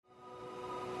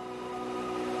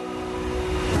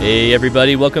Hey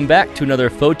everybody, welcome back to another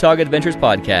Photog Adventures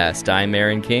podcast. I'm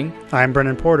Aaron King. I'm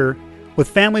Brendan Porter. With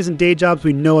families and day jobs,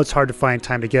 we know it's hard to find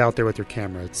time to get out there with your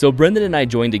camera. So Brendan and I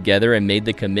joined together and made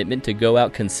the commitment to go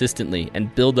out consistently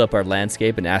and build up our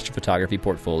landscape and astrophotography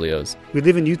portfolios. We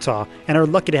live in Utah and are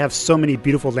lucky to have so many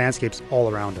beautiful landscapes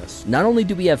all around us. Not only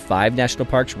do we have 5 national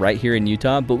parks right here in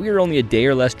Utah, but we are only a day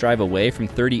or less drive away from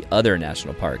 30 other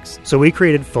national parks. So we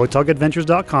created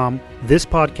photogadventures.com, this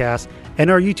podcast, and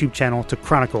our YouTube channel to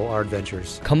chronicle our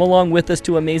adventures. Come along with us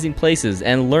to amazing places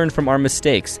and learn from our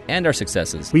mistakes and our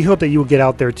successes. We hope that you will get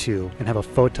out there too and have a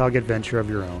photog adventure of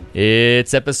your own.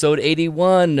 It's episode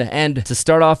 81, and to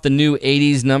start off the new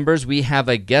 80s numbers, we have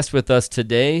a guest with us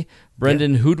today.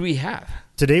 Brendan, who do we have?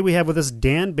 Today we have with us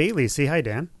Dan Bailey. Say hi,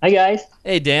 Dan. Hi, guys.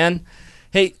 Hey, Dan.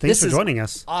 Hey, Thanks for joining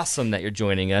us. Awesome that you're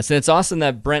joining us. And it's awesome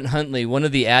that Brent Huntley, one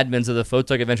of the admins of the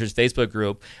Photog Adventures Facebook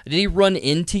group, did he run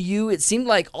into you? It seemed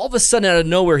like all of a sudden out of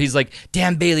nowhere, he's like,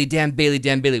 Dan Bailey, Dan Bailey,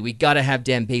 Dan Bailey. We got to have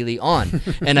Dan Bailey on.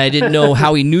 And I didn't know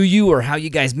how he knew you or how you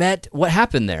guys met. What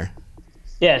happened there?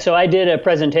 Yeah, so I did a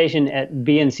presentation at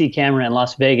BNC Camera in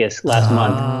Las Vegas last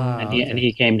month, and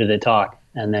he came to the talk.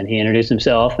 And then he introduced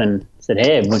himself and said,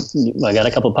 hey, I got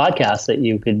a couple podcasts that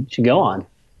you should go on.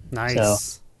 Nice.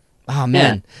 So, oh,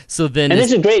 man. Yeah. So then, and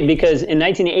this is great because in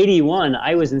 1981,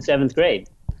 I was in 7th grade.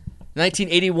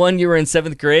 1981, you were in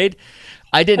 7th grade?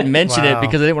 I didn't mention it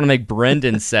because I didn't want to make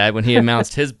Brendan sad when he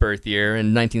announced his birth year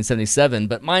in 1977,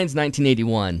 but mine's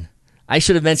 1981. I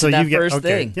should have mentioned that first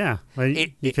thing. Yeah, well, you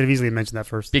could have easily mentioned that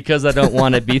first. Because I don't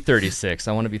want to be 36.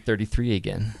 I want to be 33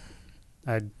 again.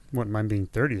 I wouldn't mind being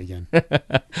 30 again.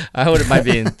 I wouldn't mind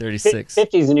being 36.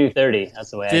 50 is the new 30.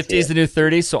 That's the way I see it. 50 is the new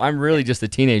 30, so I'm really just a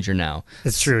teenager now.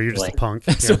 It's true. You're just a punk.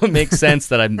 So it makes sense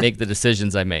that I make the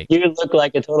decisions I make. You look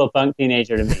like a total punk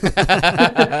teenager to me.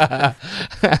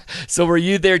 So were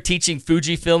you there teaching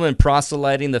Fujifilm and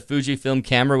proselyting the Fujifilm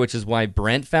camera, which is why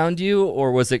Brent found you,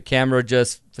 or was it camera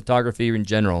just photography in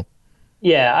general?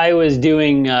 Yeah, I was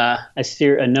doing a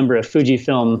number of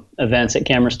Fujifilm events at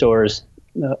camera stores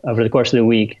over the course of the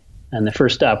week, and the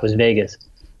first stop was Vegas.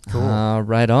 Cool.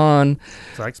 Right on.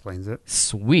 So that explains it.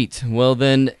 Sweet. Well,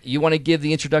 then you want to give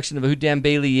the introduction of who Dan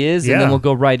Bailey is, and Yeah. then we'll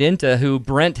go right into who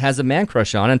Brent has a man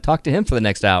crush on and talk to him for the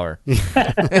next hour.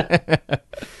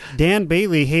 Dan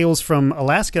Bailey hails from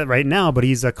Alaska right now, but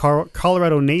he's a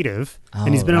Colorado native,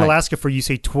 and he's been in Alaska for, you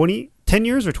say, 10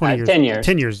 years or 20 years? 10 years.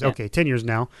 10 years. Yeah. Okay, 10 years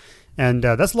now. And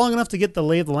that's long enough to get the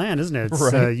lay of the land, isn't it? It's,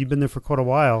 Right. You've been there for quite a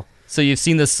while. So you've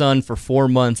seen the sun for 4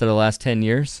 months out of the last 10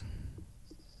 years?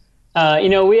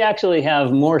 We actually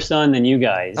have more sun than you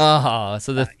guys.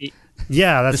 So the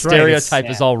Yeah, that's right. stereotype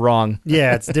is all wrong.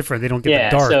 Yeah, it's different. They don't get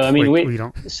the dark. So I mean, we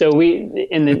don't. we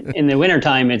in the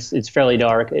wintertime it's fairly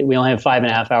dark. We only have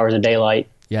 5.5 hours of daylight.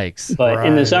 Yikes. But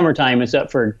in the Right. summertime, it's up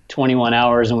for 21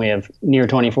 hours, and we have near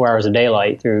 24 hours of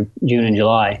daylight through June and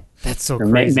July. That's so Or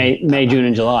crazy. May, June,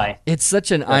 and July. It's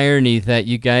such an irony that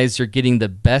you guys are getting the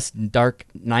best dark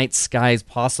night skies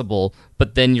possible,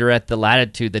 but then you're at the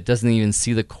latitude that doesn't even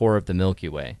see the core of the Milky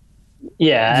Way.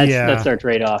 Yeah, Yeah. that's our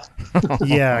trade-off.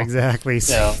 Yeah, exactly.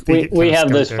 So They get we kinda have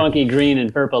stuck those there. funky green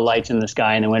and purple lights in the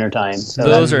sky in the wintertime. So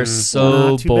Those are so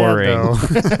Not too boring.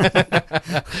 bad,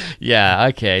 though. Yeah,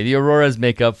 okay. The auroras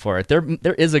make up for it.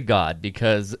 There is a god,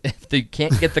 because if they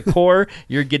can't get the core,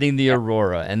 you're getting the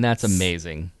aurora, and that's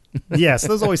amazing. Yeah, so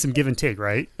there's always some give and take,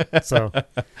 right? So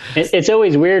it's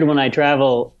always weird when I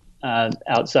travel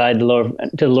outside to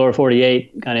the lower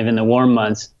 48, kind of in the warm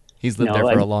months. He's lived there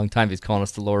for a long time. He's calling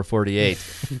us the lower 48.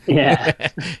 Yeah.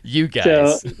 You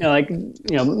guys. So,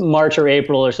 March or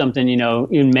April or something,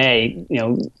 in May,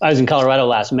 I was in Colorado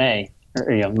last May, or,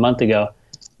 a month ago.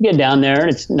 You get down there and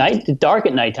it's dark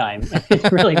at nighttime.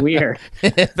 It's really weird.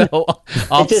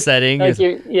 Offsetting.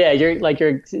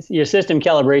 Your system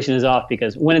calibration is off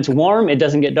because when it's warm, it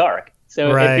doesn't get dark. So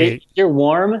Right.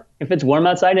 if it's warm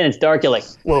outside and it's dark, you're like,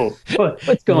 whoa,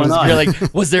 what's going on? You're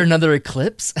like, was there another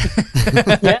eclipse?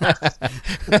 Yeah.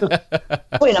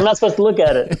 Wait, I'm not supposed to look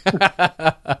at it.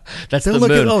 That's Don't the look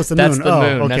at- moon. oh, it's the That's moon. the Oh,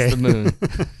 moon. okay. That's the moon.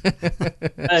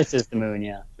 It's just the moon,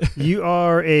 yeah. you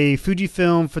are a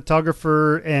Fujifilm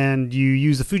photographer, and you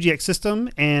use the Fuji X system.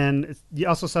 And it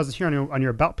also says here on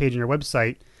your about page on your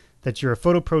website that you're a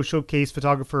Photo Pro Showcase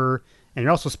photographer, and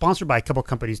you're also sponsored by a couple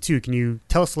companies too. Can you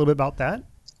tell us a little bit about that?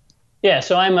 Yeah,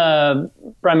 so I'm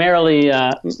primarily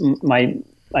my,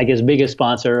 I guess, biggest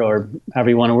sponsor, or however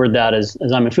you want to word that, is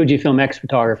I'm a Fujifilm X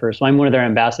photographer. So I'm one of their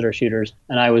ambassador shooters,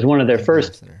 and I was one of their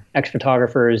first X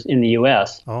photographers in the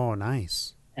U.S. Oh,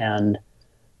 nice. And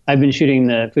I've been shooting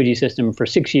the Fuji system for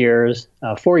 6 years,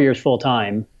 4 years full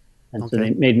time, and so they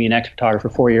made me an X photographer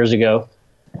 4 years ago.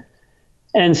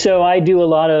 And so I do a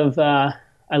lot of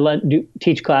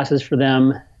teach classes for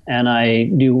them, and I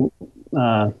do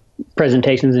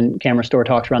presentations and camera store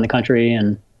talks around the country,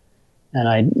 and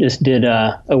I just did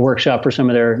a workshop for some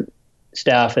of their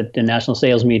staff at the national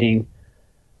sales meeting.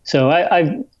 So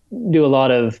I do a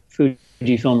lot of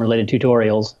Fujifilm related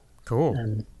tutorials. Cool.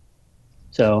 And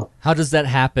so how does that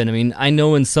happen? I mean, I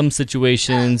know in some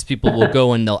situations people will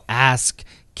go and they'll ask,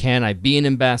 can I be an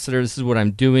ambassador? This is what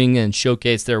I'm doing, and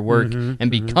showcase their work and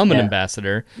become an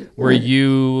ambassador. Were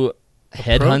you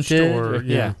headhunted? Or,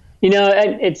 yeah. You know,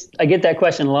 I get that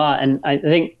question a lot, and I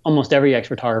think almost every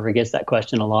ex-photographer gets that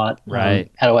question a lot.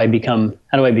 Right. How do I become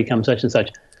such and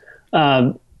such?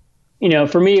 You know,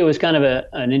 for me, it was kind of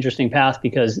an interesting path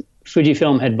because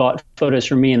Fujifilm had bought photos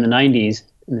from me in the 90s,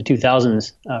 in the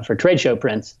 2000s, for trade show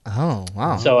prints. Oh,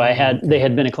 wow. So they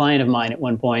had been a client of mine at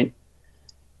one point.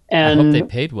 And I hope they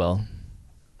paid well.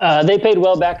 They paid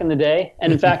well back in the day.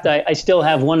 And in fact, I still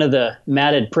have one of the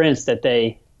matted prints that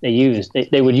they used.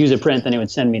 They would use a print, then they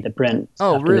would send me the print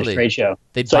after the trade show.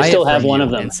 They'd so buy I still it from have one you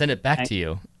of them and send it back to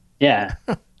you. Yeah.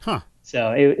 Huh.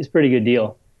 So it's a pretty good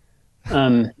deal.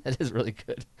 That is really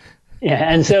good.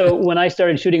 Yeah, and so when I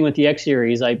started shooting with the X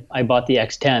series, I bought the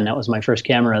X10. That was my first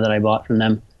camera that I bought from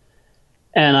them.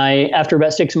 And after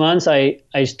about 6 months, I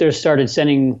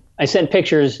sent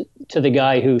pictures to the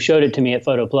guy who showed it to me at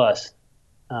Photo Plus,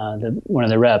 one of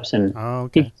the reps, and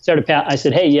he started. I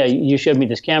said, "Hey, yeah, you showed me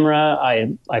this camera.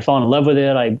 I fallen in love with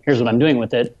it. Here's what I'm doing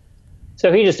with it."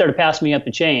 So he just started passing me up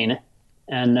the chain,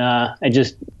 and I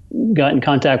just got in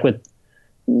contact with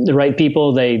the right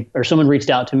people. Someone reached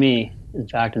out to me, in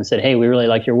fact, and said, "Hey, we really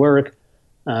like your work.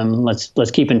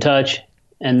 Let's keep in touch."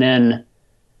 And then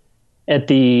at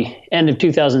the end of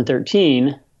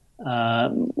 2013,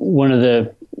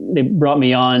 they brought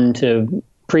me on to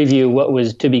preview what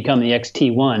was to become the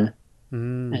XT1.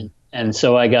 And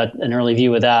so I got an early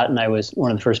view of that, and I was one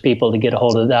of the first people to get a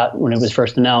hold of that when it was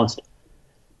first announced.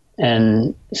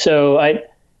 And so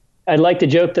I'd like to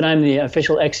joke that I'm the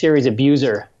official X series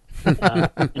abuser.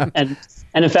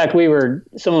 And in fact,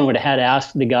 someone would have had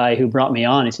asked the guy who brought me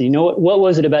on. He said, "You know what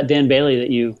was it about Dan Bailey that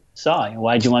you saw?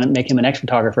 Why did you want to make him an X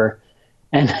photographer?"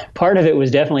 And part of it was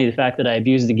definitely the fact that I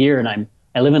abused the gear, and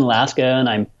I live in Alaska, and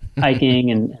I'm hiking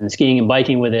and skiing and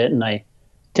biking with it, and I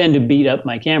tend to beat up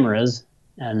my cameras,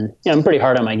 and I'm pretty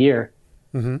hard on my gear.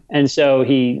 And so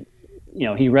he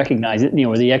recognized it.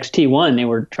 With the XT1, they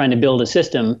were trying to build a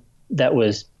system that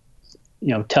was,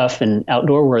 tough and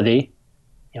outdoor worthy,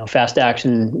 fast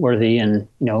action worthy, and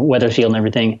weather sealed and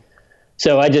everything.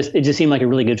 So it just seemed like a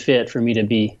really good fit for me to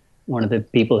be one of the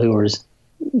people who was,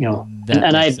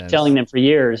 and I've been telling them for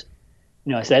years,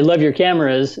 I said, I love your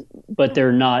cameras, but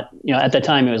they're not, at that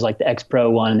time it was like the X Pro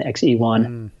 1 and the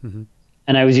XE1.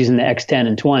 And I was using the X10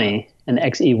 and 20 and the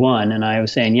XE1. And I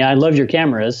was saying, yeah, I love your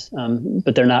cameras,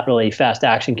 but they're not really fast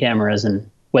action cameras and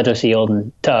weather sealed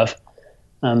and tough.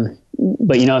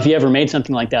 But, if you ever made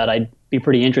something like that, I'd be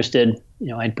pretty interested.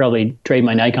 I'd probably trade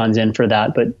my Nikons in for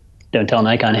that, but don't tell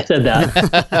Nikon I said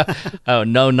that. Oh,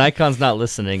 no, Nikon's not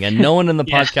listening. And no one in the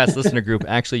podcast listener group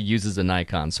actually uses a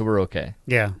Nikon, so we're okay.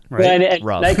 Yeah, right. And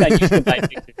Nikon used to buy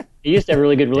pictures. They used to have a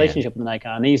really good relationship with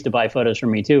Nikon. They used to buy photos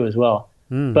from me too as well.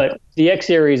 But the X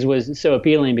series was so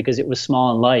appealing because it was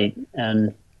small and light.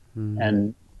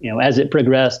 And as it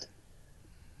progressed,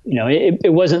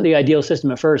 it wasn't the ideal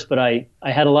system at first, but I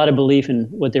had a lot of belief in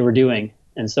what they were doing.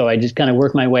 And so I just kind of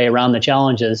worked my way around the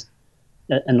challenges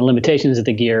and the limitations of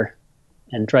the gear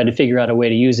and tried to figure out a way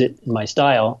to use it in my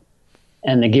style.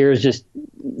 And the gear is just,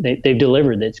 they've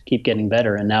delivered. They keep getting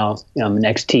better. And now I'm an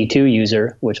XT2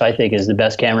 user, which I think is the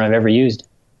best camera I've ever used.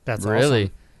 That's really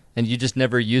awesome. And you just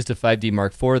never used a 5D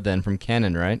Mark IV then from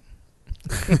Canon, right?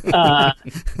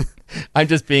 I'm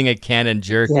just being a Canon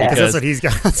jerk because that's what he's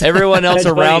got. Everyone else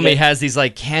around me has these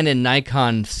like Canon,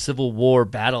 Nikon Civil War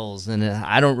battles, and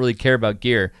I don't really care about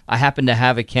gear. I happen to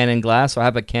have a Canon glass, so I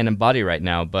have a Canon body right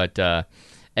now, but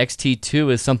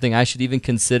XT2 is something I should even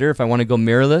consider if I want to go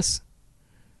mirrorless.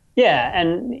 Yeah,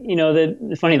 and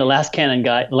the last Canon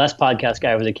guy, the last podcast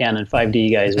guy was a Canon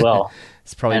 5D guy as well.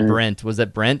 It's probably Brent. Was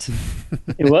that Brent?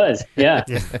 It was, yeah.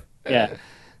 Yeah.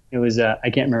 It was, I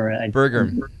can't remember.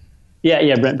 Berger.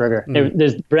 Yeah, Brent Berger.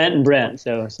 There's Brent and Brent,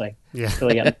 so it's like,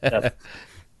 really got mixed up.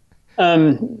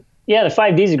 The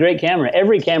 5D is a great camera.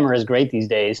 Every camera is great these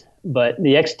days, but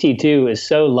the XT2 is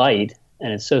so light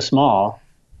and it's so small,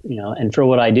 and for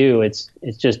what I do, it's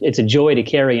a joy to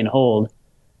carry and hold,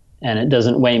 and it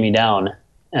doesn't weigh me down.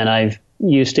 And I've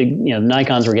used to,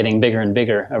 Nikons were getting bigger and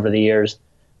bigger over the years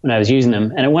when I was using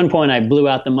them. And at one point I blew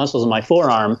out the muscles in my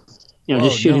forearm,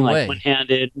 just shooting like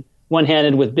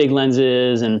one-handed with big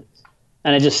lenses, and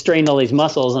I just strained all these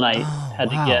muscles, and I had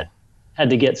to get had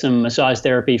to get some massage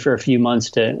therapy for a few months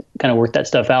to kind of work that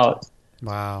stuff out.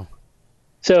 Wow.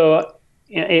 So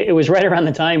it was right around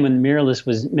the time when mirrorless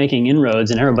was making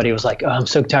inroads, and everybody was like, "Oh, I'm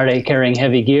so tired of carrying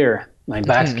heavy gear. My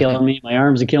back's killing me. My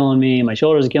arms are killing me. My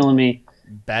shoulders are killing me."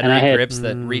 Battery grips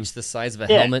that reach the size of a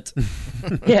helmet.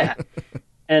 Yeah.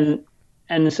 And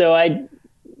so I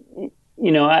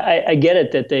get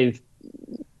it that they've,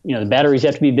 the batteries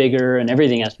have to be bigger and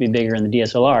everything has to be bigger in the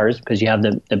DSLRs because you have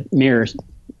the mirrors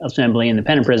assembly and the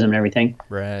pen and prism and everything.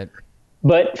 Right.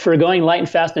 But for going light and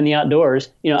fast in the outdoors,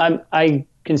 I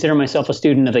consider myself a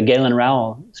student of the Galen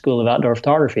Rowell School of Outdoor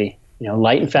Photography.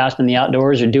 Light and fast in the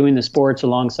outdoors, you're doing the sports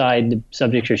alongside the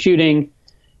subjects you're shooting.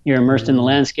 You're immersed in the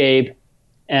landscape,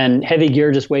 and heavy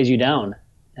gear just weighs you down.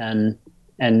 And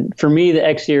for me, the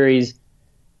X Series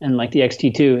and like the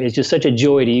XT2 is just such a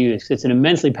joy to use. It's an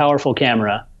immensely powerful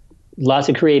camera, lots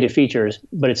of creative features,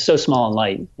 but it's so small and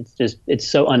light. It's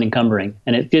so unencumbering,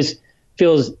 and it just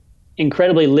feels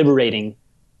incredibly liberating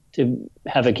to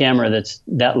have a camera that's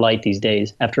that light these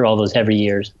days after all those heavy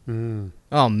years.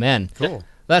 Oh man, cool.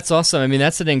 That's awesome. I mean,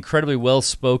 that's an incredibly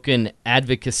well-spoken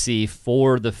advocacy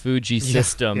for the Fuji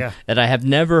system that I have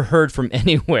never heard from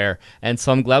anywhere. And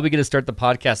so I'm glad we get to start the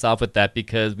podcast off with that,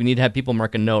 because we need to have people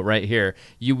mark a note right here.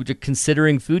 You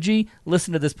considering Fuji,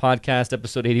 listen to this podcast,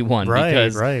 episode 81,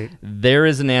 because there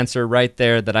is an answer right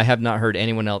there that I have not heard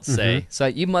anyone else say. So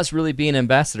you must really be an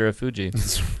ambassador of Fuji.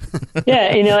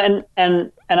 Yeah,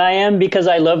 and I am, because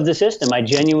I love the system. I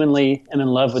genuinely am in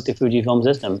love with the Fujifilm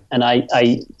system. And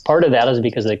I part of that is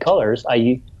because of the colors.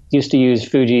 I used to use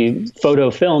Fuji photo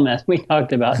film, as we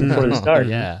talked about before the start.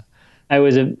 Yeah. I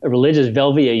was a religious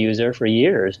Velvia user for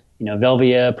years.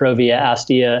 Velvia, Provia,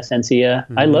 Astia, Sensia.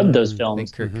 I loved those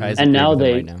films. And now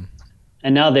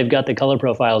they've got the color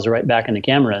profiles right back in the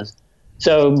cameras.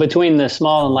 So between the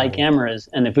small and light cameras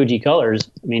and the Fuji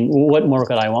colors, I mean, what more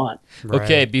could I want? Right.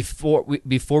 Okay,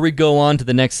 before we go on to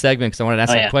the next segment, because I wanted to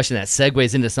ask that question that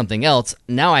segues into something else,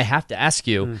 now I have to ask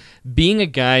you, being a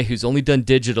guy who's only done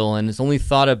digital and has only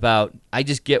thought about, I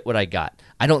just get what I got,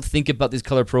 I don't think about these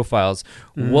color profiles,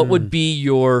 what would be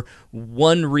your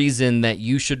one reason that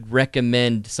you should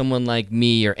recommend someone like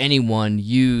me or anyone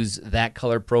use that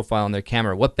color profile on their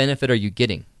camera? What benefit are you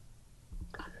getting?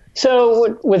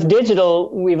 So with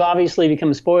digital, we've obviously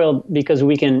become spoiled because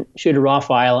we can shoot a raw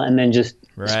file and then just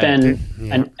spend,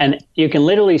 and you can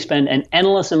literally spend an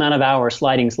endless amount of hours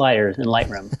sliding sliders in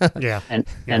Lightroom.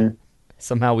 And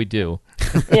somehow we do.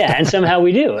 And somehow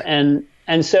we do. And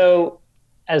so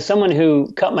as someone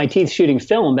who cut my teeth shooting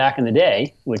film back in the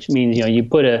day, which means,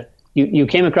 you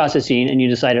came across a scene and you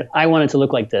decided, I want it to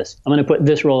look like this. I'm going to put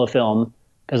this roll of film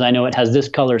because I know it has this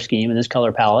color scheme and this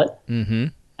color palette. Mm-hmm.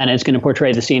 And it's going to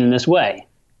portray the scene in this way.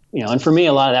 And for me,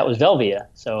 a lot of that was Velvia.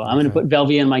 So I'm going to put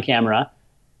Velvia in my camera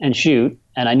and shoot.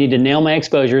 And I need to nail my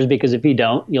exposures, because if you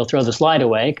don't, you'll throw the slide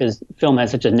away because film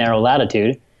has such a narrow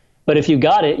latitude. But if you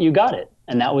got it, you got it.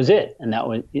 And that was it.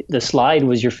 And the slide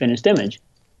was your finished image.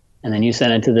 And then you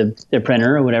send it to the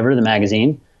printer or whatever, the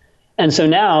magazine. And so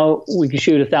now we can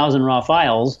shoot 1,000 raw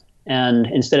files. And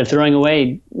instead of throwing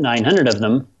away 900 of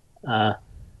them,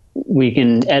 we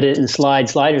can edit and slide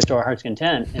sliders to our heart's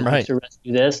content and to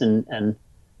rescue this and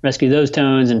rescue those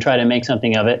tones and try to make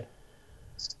something of it.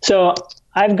 So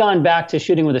I've gone back to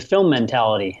shooting with a film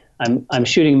mentality. I'm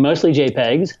shooting mostly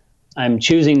JPEGs. I'm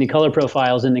choosing the color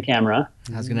profiles in the camera.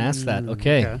 I was going to ask that.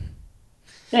 Okay.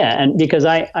 Yeah, and because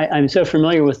I'm so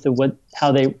familiar with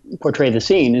how they portray the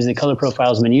scene, is the color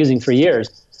profiles I've been using for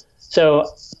years. So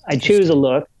I choose a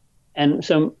look,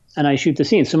 and I shoot the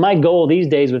scene. So my goal these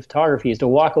days with photography is to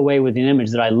walk away with an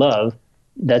image that I love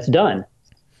that's done.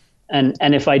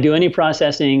 And if I do any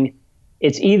processing,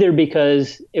 it's either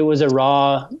because it was a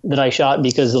raw that I shot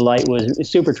because the light was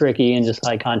super tricky and just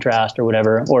high contrast or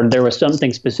whatever, or there was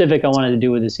something specific I wanted to do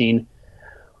with the scene.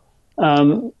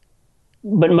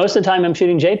 But most of the time I'm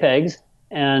shooting JPEGs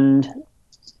and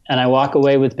I walk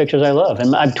away with pictures I love.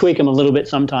 And I tweak them a little bit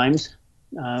sometimes,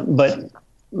 but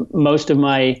most of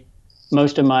my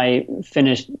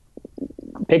finished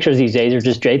pictures these days are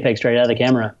just JPEG straight out of the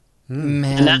camera.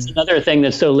 Man. And that's another thing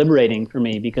that's so liberating for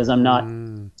me, because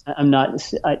I'm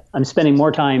spending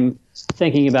more time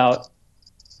thinking about,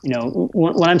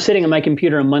 when I'm sitting on my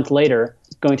computer a month later,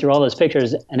 going through all those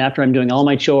pictures, and after I'm doing all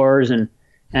my chores and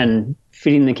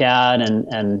feeding the cat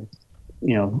and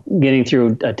getting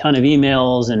through a ton of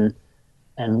emails and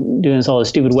doing all the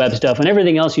stupid web stuff and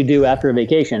everything else you do after a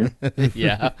vacation.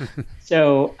 Yeah.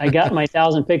 So I got my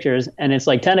 1,000 pictures, and it's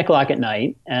like 10 o'clock at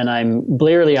night, and I'm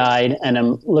blearily eyed, and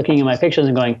I'm looking at my pictures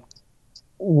and going,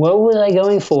 what was I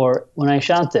going for when I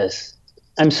shot this?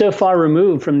 I'm so far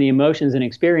removed from the emotions and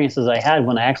experiences I had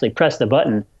when I actually pressed the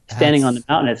button, standing on the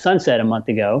mountain at sunset a month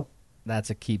ago. That's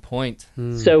a key point.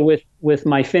 So with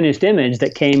my finished image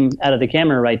that came out of the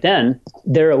camera right then,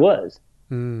 there it was.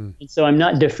 And so I'm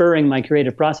not deferring my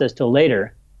creative process till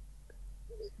later.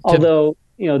 Although,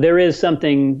 there is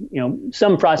something,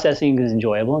 some processing is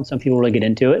enjoyable and some people really get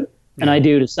into it. And I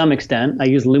do to some extent. I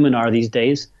use Luminar these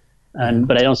days,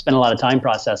 but I don't spend a lot of time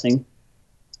processing.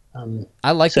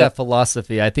 I like that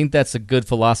philosophy. I think that's a good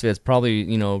philosophy that's probably,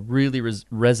 really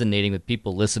resonating with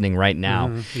people listening right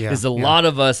now. Is a lot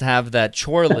of us have that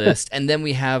chore list, and then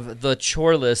we have the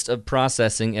chore list of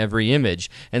processing every image.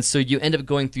 And so you end up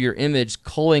going through your image,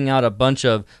 culling out a bunch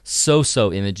of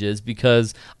so-so images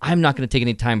because I'm not going to take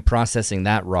any time processing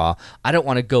that raw. I don't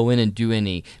want to go in and do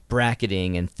any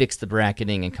bracketing and fix the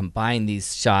bracketing and combine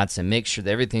these shots and make sure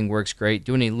that everything works great,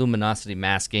 do any luminosity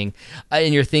masking.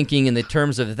 And you're thinking in the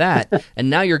terms of that, and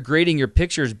now you're grading your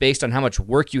pictures based on how much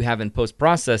work you have in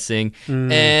post-processing,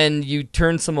 and you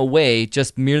turn some away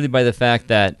just merely by the fact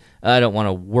that I don't want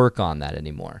to work on that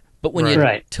anymore. But when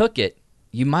you took it,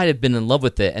 you might have been in love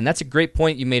with it, and that's a great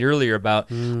point you made earlier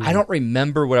about I don't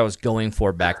remember what I was going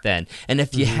for back then. And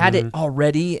if you had it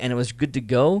already and it was good to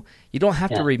go, you don't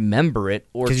have to remember it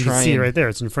or try. Because you can see it right there;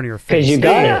 it's in front of your face. Because you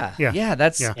got it. Yeah,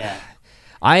 that's.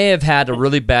 I have had a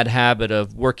really bad habit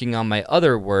of working on my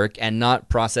other work and not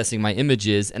processing my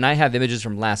images, and I have images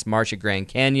from last March at Grand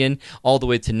Canyon all the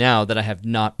way to now that I have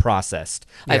not processed.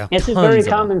 It's a very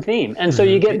common theme. And so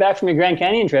you get back from your Grand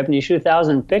Canyon trip and you shoot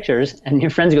 1,000 pictures, and your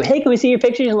friends go, "Hey, can we see your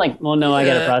pictures?" And like, "Well, no, I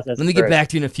got to process Let me get back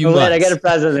to you in a few months. Wait, I got to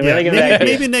process it.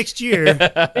 Maybe next year.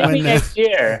 Maybe next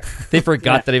year. They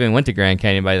forgot that I even went to Grand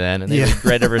Canyon by then, and they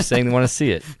regret ever saying they want to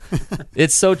see it.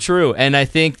 It's so true, and I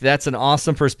think that's an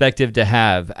awesome perspective to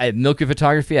have. Milky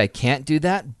photography, I can't do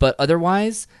that, but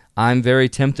otherwise, I'm very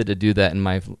tempted to do that in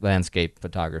my landscape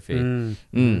photography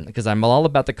because I'm all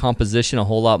about the composition a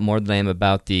whole lot more than I am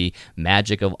about the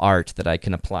magic of art that I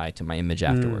can apply to my image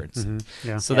afterwards.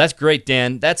 So that's great,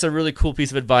 Dan. That's a really cool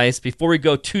piece of advice. Before we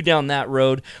go too down that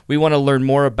road, we want to learn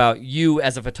more about you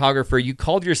as a photographer. You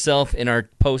called yourself in our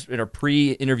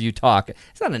pre-interview talk,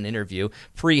 it's not an interview,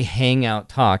 pre-hangout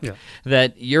talk,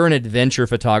 that you're an adventure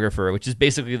photographer, which is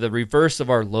basically the reverse of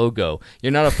our logo.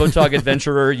 You're not a photog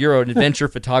adventurer, you're an adventure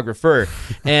photographer.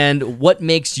 And what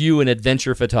makes you an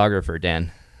adventure photographer,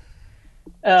 Dan?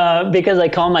 Because I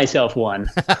call myself one.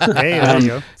 Hey, there you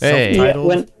go. Hey.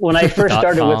 When I first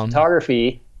started with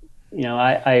photography,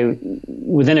 I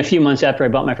within a few months after I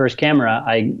bought my first camera,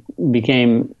 I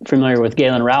became familiar with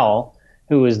Galen Rowell,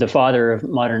 who was the father of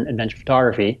modern adventure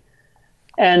photography.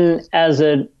 And as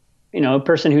a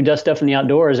person who does stuff in the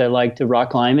outdoors, I like to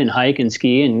rock climb and hike and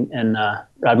ski and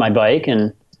ride my bike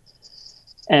and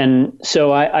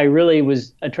so I really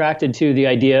was attracted to the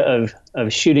idea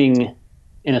of shooting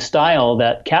in a style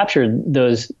that captured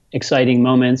those exciting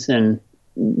moments and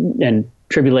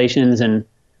tribulations and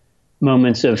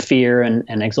moments of fear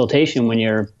and exultation when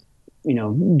you're,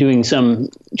 doing some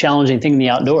challenging thing in the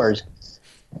outdoors.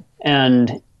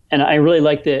 And I really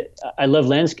like I love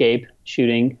landscape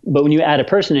shooting, but when you add a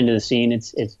person into the scene,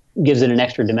 it gives it an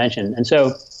extra dimension. And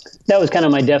so that was kind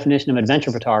of my definition of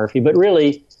adventure photography, but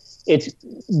really, it's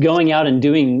going out and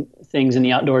doing things in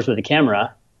the outdoors with a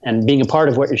camera and being a part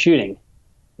of what you're shooting.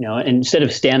 Instead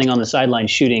of standing on the sideline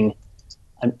shooting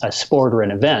a sport or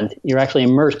an event, you're actually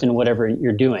immersed in whatever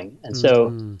you're doing. And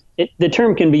so the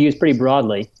term can be used pretty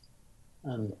broadly.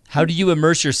 How do you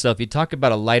immerse yourself? You talk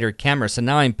about a lighter camera, so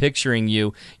now I'm picturing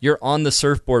you're on the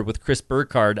surfboard with Chris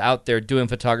Burkhardt out there doing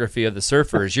photography of the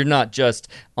surfers. You're not just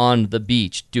on the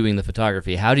beach doing the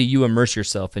photography. How do you immerse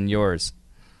yourself in yours?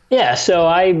 Yeah, so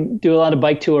I do a lot of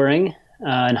bike touring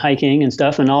and hiking and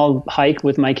stuff, and I'll hike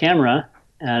with my camera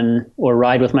or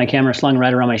ride with my camera slung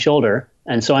right around my shoulder.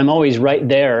 And so I'm always right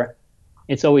there.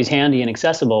 It's always handy and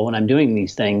accessible when I'm doing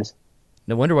these things.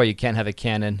 No wonder why you can't have a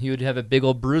Canon. You would have a big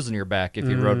old bruise on your back if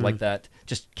you rode like that.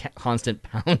 Just constant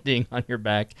pounding on your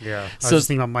back. Yeah. I was just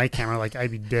thinking about my camera, like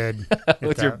I'd be dead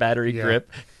with your battery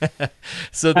grip.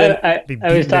 So then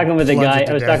I was talking with a guy.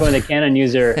 I was talking with a Canon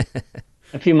user.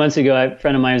 A few months ago, a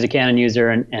friend of mine was a Canon user,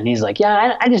 and he's like,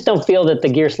 I just don't feel that the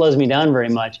gear slows me down very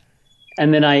much.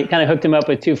 And then I kind of hooked him up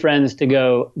with two friends to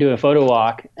go do a photo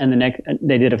walk, and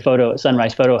they did a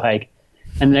sunrise photo hike.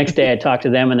 And the next day I talked to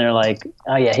them, and they're like,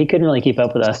 oh yeah, he couldn't really keep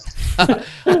up with us.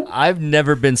 I've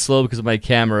never been slow because of my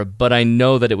camera, but I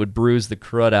know that it would bruise the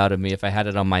crud out of me if I had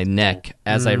it on my neck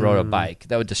as I rode a bike.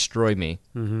 That would destroy me.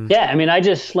 Yeah, I mean, I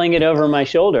just sling it over my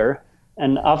shoulder,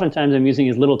 and oftentimes I'm using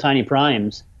these little tiny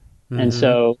primes. And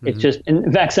so it's just,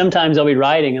 in fact, sometimes I'll be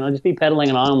riding and I'll just be pedaling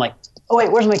along. I'm like, oh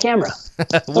wait, where's my camera?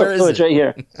 Where is it's it? right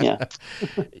here. Yeah.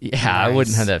 Yeah, I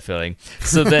wouldn't have that feeling.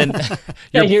 So then,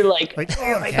 You're like, Like,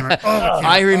 oh, the camera. Oh, the camera.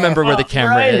 I remember where the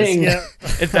camera riding. is. Yeah.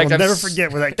 In fact, I'll I'm never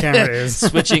forget where that camera is.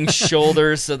 switching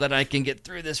shoulders so that I can get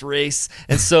through this race.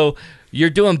 And so you're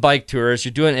doing bike tours,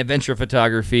 you're doing adventure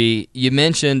photography. You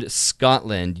mentioned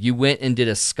Scotland. You went and did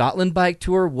a Scotland bike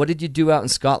tour. What did you do out in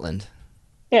Scotland?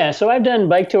 Yeah, so I've done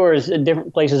bike tours in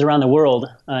different places around the world.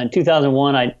 In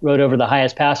 2001, I rode over the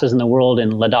highest passes in the world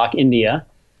in Ladakh, India,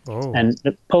 and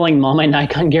pulling all my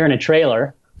Nikon gear in a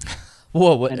trailer.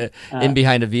 Whoa, what, in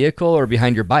behind a vehicle or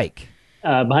behind your bike?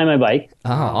 Behind my bike.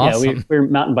 Oh, awesome. Yeah, we were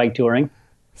mountain bike touring.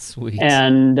 Sweet.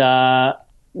 And a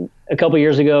couple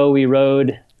years ago, we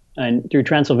rode through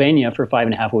Transylvania for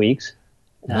 5.5 weeks.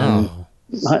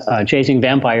 Chasing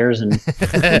vampires, and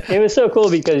it was so cool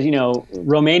because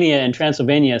Romania and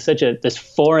Transylvania is such this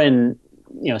foreign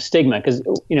stigma, because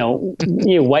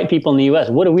white people in the U.S.,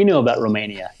 what do we know about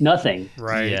Romania? Nothing.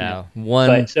 Right. Yeah.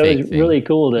 So it was really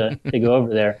cool to go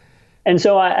over there. And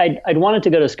so I'd wanted to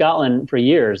go to Scotland for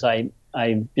years. I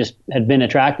just had been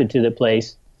attracted to the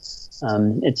place.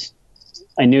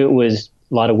 I knew it was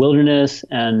a lot of wilderness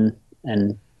and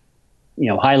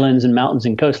highlands and mountains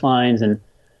and coastlines and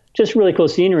just really cool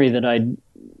scenery that I'd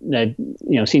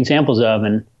seen samples of,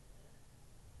 and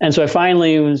so I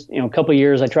finally was a couple of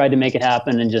years I tried to make it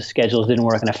happen, and just schedules didn't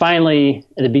work. And I finally,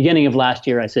 at the beginning of last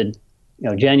year, I said,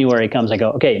 January comes, I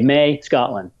go, okay, May,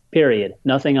 Scotland, period,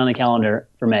 nothing on the calendar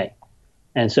for May.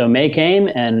 And so May came,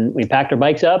 and we packed our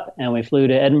bikes up, and we flew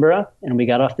to Edinburgh, and we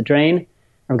got off the train,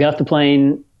 or we got off the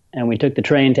plane, and we took the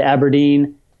train to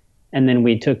Aberdeen, and then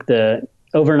we took the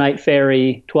overnight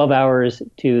ferry, 12 hours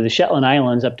to the Shetland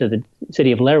Islands, up to the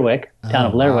city of Lerwick, town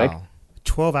of Lerwick. Wow.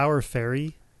 12-hour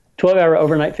ferry? 12-hour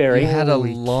overnight ferry. You had a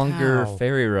Holy longer cow.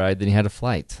 ferry ride than you had a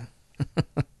flight.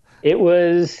 It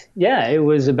was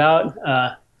about,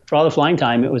 for all the flying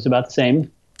time, it was about the same.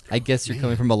 I guess you're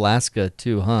coming from Alaska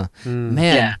too, huh?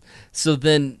 Man. Yeah. So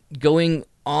then going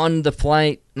on the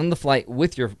flight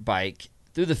with your bike,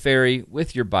 through the ferry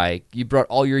with your bike, you brought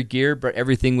all your gear, brought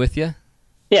everything with you?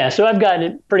 Yeah, so I've gotten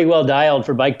it pretty well dialed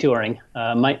for bike touring.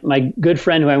 My good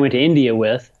friend who I went to India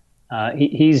with,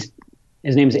 his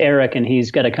name's Eric, and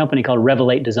he's got a company called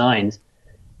Revelate Designs.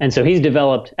 And so he's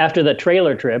developed, after the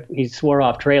trailer trip, he swore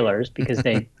off trailers because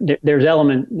there's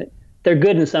they're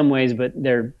good in some ways, but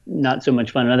they're not so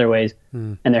much fun in other ways,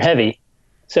 and they're heavy.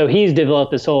 So he's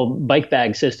developed this whole bike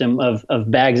bag system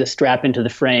of bags that strap into the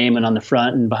frame and on the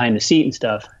front and behind the seat and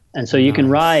stuff. And so you can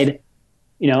ride,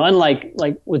 unlike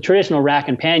with traditional rack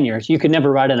and panniers, you could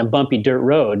never ride on a bumpy dirt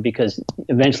road because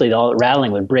eventually all the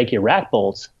rattling would break your rack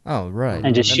bolts. Oh, right.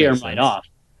 And just shear them right off.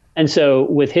 And so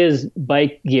with his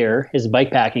bike gear, his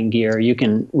bike packing gear, you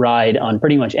can ride on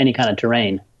pretty much any kind of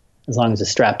terrain as long as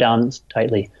it's strapped down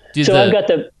tightly. I've got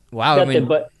the... Wow,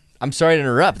 I'm sorry to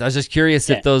interrupt. I was just curious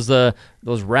if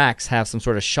those racks have some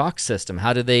sort of shock system.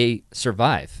 How do they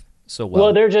survive so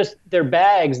well? Well, they're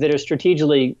bags that are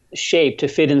strategically shaped to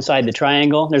fit inside the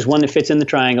triangle. There's one that fits in the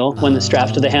triangle, one that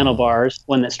straps to the handlebars,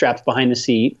 one that straps behind the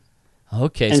seat.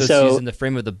 Okay, And so so- it's using the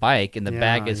frame of the bike, and the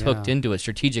bag is hooked into it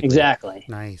strategically. Exactly.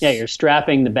 Nice. Yeah, you're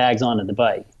strapping the bags onto the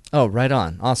bike. Oh, right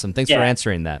on. Awesome. Thanks for Yeah.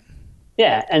 answering that.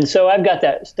 Yeah, and so I've got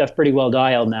that stuff pretty well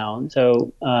dialed now.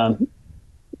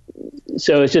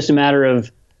 So it's just a matter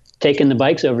of taking the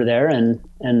bikes over there and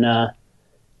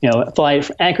fly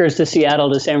anchors to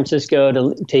Seattle, to San Francisco,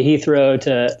 to Heathrow,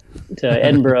 to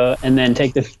Edinburgh, and then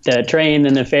take the train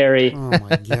and the ferry. Oh,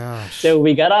 my gosh. So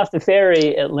we got off the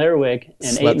ferry at Lerwick at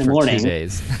 8 Slept in the for morning. 2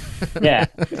 days. Yeah,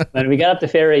 but we got off the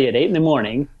ferry at 8 in the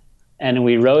morning, and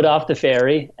we rode off the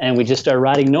ferry, and we just started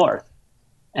riding north.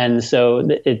 And so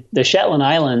the Shetland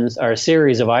Islands are a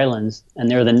series of islands, and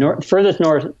they're the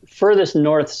furthest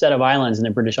north set of islands in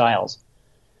the British Isles.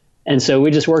 And so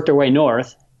we just worked our way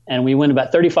north, and we went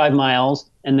about 35 miles,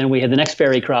 and then we had the next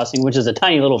ferry crossing, which is a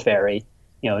tiny little ferry.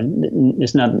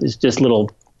 It's just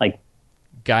little, like,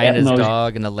 Guy and his most-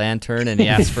 dog and a lantern, and he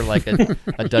asked for like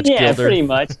a Dutch yeah, gilder. pretty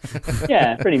much.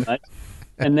 Yeah, pretty much.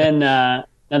 And then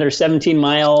another 17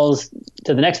 miles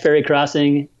to the next ferry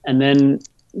crossing, and then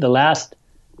the last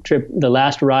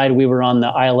ride, we were on the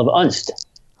Isle of Unst,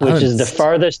 which is the Unst.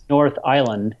 farthest north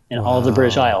island in all of the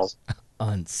British Isles.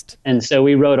 Unst. And so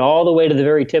we rode all the way to the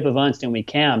very tip of Unst, and we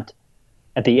camped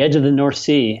at the edge of the North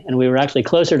Sea, and we were actually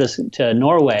closer to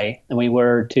Norway than we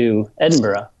were to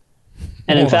Edinburgh.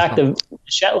 And in fact, the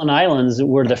Shetland Islands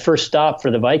were the first stop for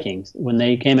the Vikings. When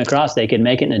they came across, they could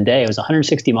make it in a day. It was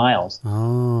 160 miles.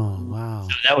 Oh, wow.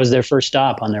 That was their first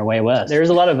stop on their way west. There's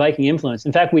a lot of Viking influence.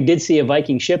 In fact, we did see a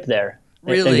Viking ship there.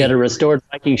 Really? They got a restored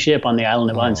Viking ship on the island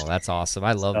of Oh, Unst. that's awesome.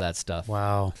 I love that stuff.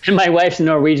 Wow. And my wife's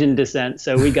Norwegian descent,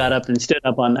 so we got up and stood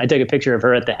up on. I took a picture of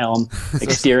her at the helm,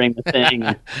 like steering the thing.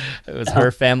 And, It was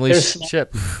her family's There's-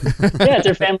 ship. yeah, it's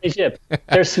their family ship.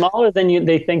 They're smaller than you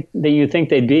think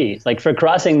they'd be. It's like for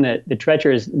crossing the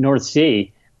treacherous North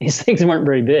Sea, these things weren't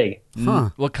very big. Huh.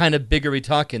 What kind of big are we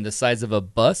talking? The size of a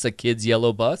bus, a kid's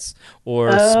yellow bus,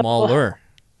 or smaller?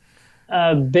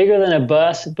 Bigger than a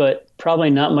bus, but probably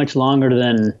not much longer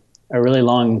than a really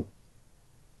long.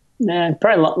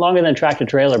 Probably longer than a tractor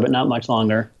trailer, but not much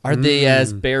longer. Are they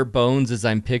as bare bones as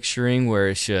I'm picturing, where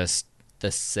it's just the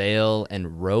sail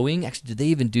and rowing? Actually, did they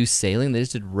even do sailing? They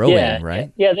just did rowing,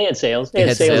 right? Yeah, they had sails. They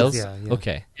had sails? Yeah.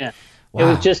 Okay. Yeah. Wow.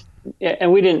 It was just,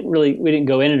 and we didn't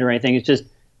go in it or anything. It's just,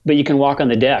 but you can walk on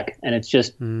the deck, and it's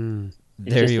just, There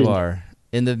just you is- are.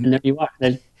 and there you are.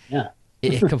 Yeah.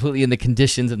 Completely in the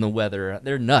conditions and the weather.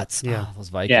 They're nuts. Yeah. Oh,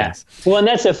 those Yeah. Vikings. Well, and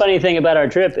that's the funny thing about our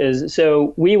trip is,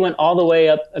 so we went all the way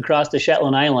up across the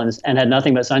Shetland Islands and had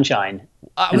nothing but sunshine.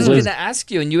 I was going to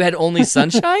ask you, and you had only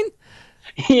sunshine?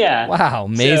 Yeah. Wow,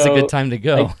 May's a So, good time to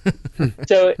go.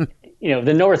 So,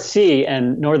 the North Sea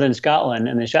and northern Scotland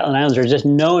and the Shetland Islands are just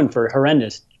known for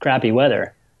horrendous, crappy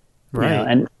weather. Right.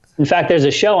 And in fact, there's a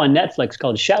show on Netflix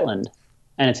called Shetland,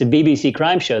 and it's a BBC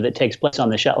crime show that takes place on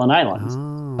the Shetland Islands.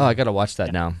 Oh, I got to watch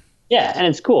that now. Yeah, and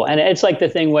it's cool. And it's like the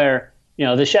thing where,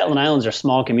 the Shetland Islands are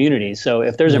small communities. So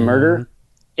if there's a murder,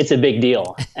 it's a big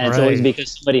deal. And it's always Right.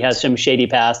 because somebody has some shady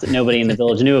past that nobody in the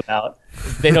village knew about.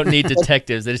 They don't need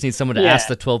detectives. They just need someone to Yeah. ask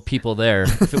the 12 people there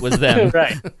if it was them.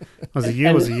 Right. Was it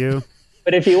you? Was it you?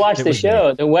 But if you watch the was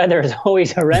show, the weather is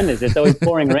always horrendous. It's always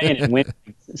pouring rain and wind,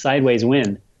 sideways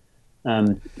wind.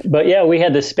 But yeah, we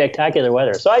had this spectacular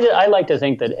weather. So I like to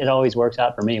think that it always works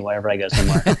out for me whenever I go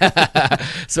somewhere.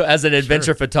 So as an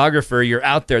adventure photographer, you're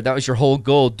out there. That was your whole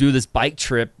goal, do this bike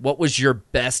trip. What was your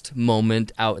best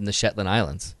moment out in the Shetland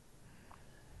Islands?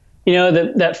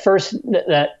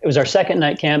 That it was our second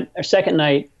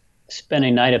night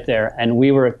spending night up there, and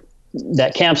we were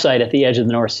that campsite at the edge of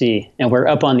the North Sea, and we're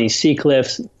up on these sea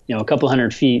cliffs, a couple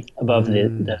hundred feet above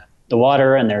the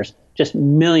water, and there's just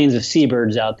millions of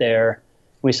seabirds out there.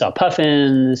 We saw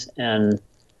puffins and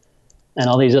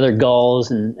all these other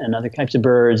gulls and other types of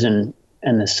birds, and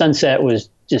the sunset was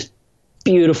just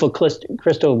beautiful,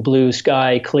 crystal blue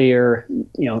sky, clear,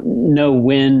 no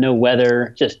wind, no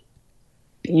weather, just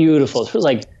beautiful. It was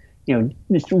like,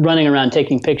 just running around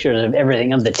taking pictures of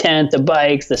everything, of the tent, the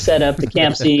bikes, the setup, the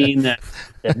camp scene,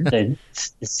 the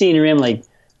scenery. I'm like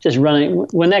just running.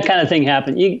 When that kind of thing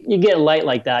happens, you get a light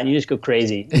like that and you just go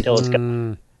crazy until it's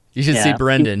gone. You should see Yeah.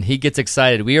 Brendan. He gets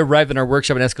excited. We arrived in our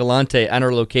workshop in Escalante on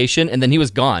our location, and then he was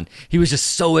gone. He was just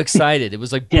so excited. It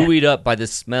was like buoyed up by the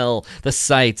smell, the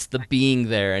sights, the being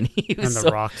there, and he was And the so,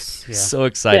 rocks. Yeah. so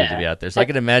excited to Yeah. be out there. So I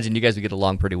can imagine you guys would get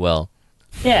along pretty well.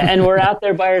 Yeah, and we're out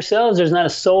there by ourselves. There's not a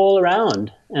soul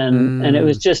around, and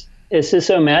it's just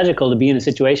so magical to be in a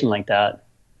situation like that.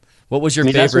 What was your I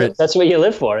mean, favorite? That's what you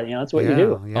live for. That's what you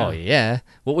do. Yeah. Oh yeah.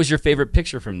 What was your favorite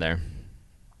picture from there?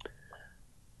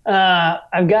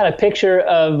 I've got a picture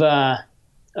of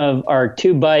our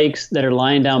two bikes that are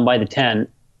lying down by the tent,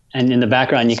 and in the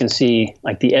background you can see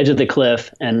like the edge of the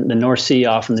cliff and the North Sea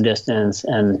off in the distance,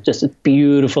 and just a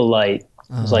beautiful light.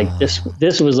 It was like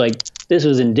this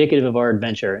was indicative of our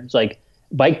adventure. It's like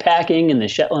bike packing in the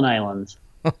Shetland Islands,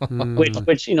 which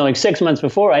like 6 months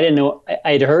before I didn't know.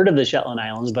 I had heard of the Shetland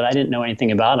Islands, but I didn't know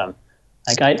anything about them.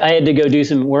 Like I had to go do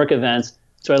some work events,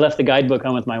 so I left the guidebook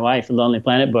home with my wife, the Lonely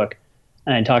Planet book.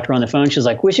 And I talked to her on the phone. She was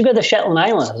like, "We should go to the Shetland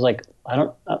Islands." I was like, "I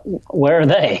don't. Where are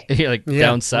they?" You're like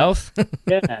down south.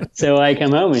 Yeah. So I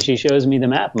come home and she shows me the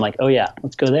map. I'm like, "Oh yeah,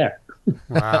 let's go there."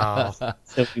 Wow.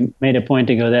 So we made a point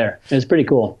to go there. It was pretty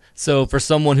cool. So for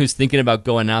someone who's thinking about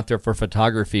going out there for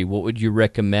photography, what would you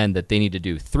recommend that they need to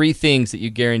do? 3 things that you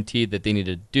guaranteed that they need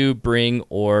to do, bring,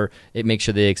 or it makes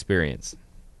sure they experience.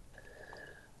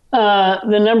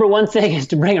 The number one thing is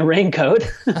to bring a raincoat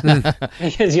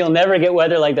because you'll never get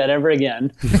weather like that ever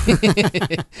again.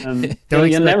 You'll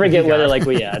expect never it to get be weather gone. like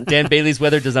we had. Dan Bailey's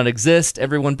weather does not exist.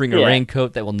 Everyone bring a Yeah.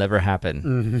 raincoat. That will never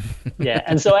happen. Yeah.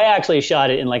 And so I actually shot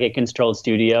it in like a controlled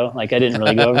studio. Like I didn't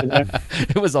really go over there.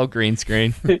 It was all green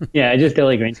screen. Yeah, just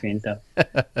totally green screen stuff,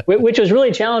 which was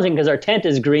really challenging because our tent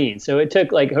is green. So it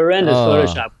took like horrendous Oh.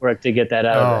 Photoshop work to get that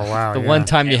out of Oh there. wow. The yeah. one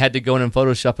time you had to go in and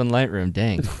Photoshop in Lightroom.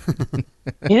 Dang.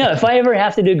 If I ever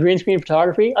have to do green screen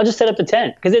photography, I'll just set up a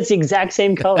tent because it's the exact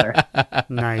same color.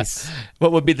 Nice.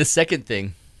 What would be the second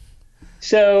thing?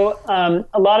 So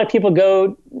a lot of people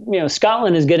go.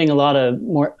 Scotland is getting a lot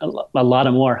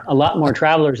more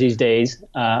travelers these days.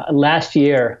 Last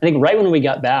year, I think right when we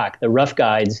got back, the Rough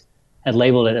Guides had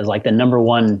labeled it as like the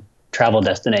 #1 travel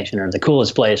destination or the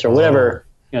coolest place or whatever,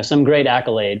 some great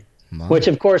accolade, which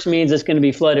of course means it's going to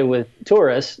be flooded with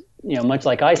tourists, much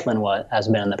like Iceland has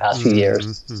been in the past few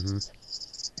years.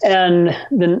 And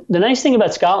the nice thing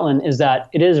about Scotland is that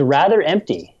it is rather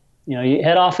empty. You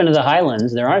head off into the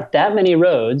Highlands. There aren't that many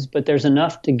roads, but there's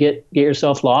enough to get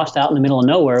yourself lost out in the middle of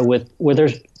nowhere where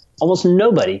there's almost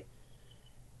nobody.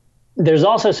 There's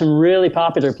also some really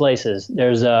popular places.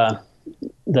 There's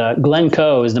the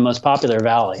Glencoe is the most popular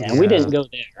valley, and we didn't go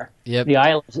there. Yep.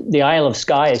 The Isle of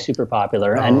Skye is super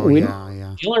popular, and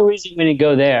the only reason we didn't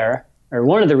go there, or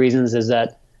one of the reasons, is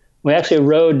that we actually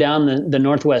rode down the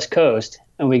northwest coast,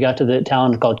 and we got to the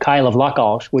town called Kyle of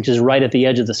Lochalsh, which is right at the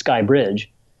edge of the Skye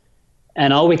Bridge,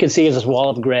 and all we could see is this wall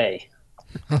of gray.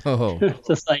 Oh.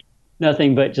 Just like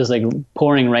nothing but just like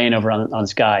pouring rain over on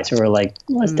Skye. So we're like,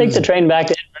 let's take the train back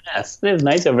to Inverness. It was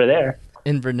nice over there.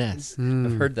 Inverness.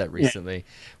 I've heard that recently.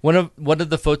 One of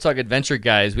the Photog Adventure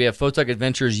guys, we have Photog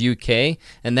Adventures UK,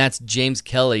 and that's James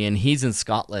Kelly, and he's in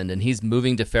Scotland, and he's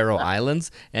moving to Faroe Islands,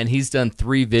 and he's done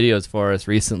 3 videos for us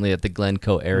recently at the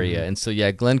Glencoe area. And so,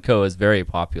 Glencoe is very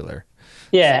popular.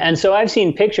 Yeah, and so I've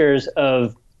seen pictures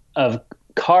of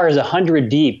cars 100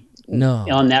 deep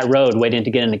on that road waiting to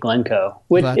get into Glencoe.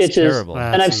 That's terrible.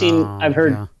 And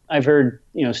I've heard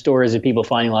stories of people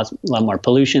finding a lot more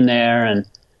pollution there,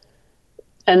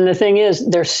 and the thing is,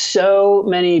 there's so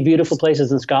many beautiful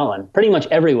places in Scotland. Pretty much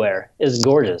everywhere is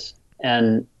gorgeous.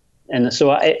 And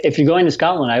so if you're going to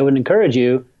Scotland, I would encourage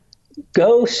you,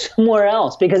 go somewhere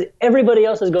else, because everybody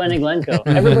else is going to Glencoe.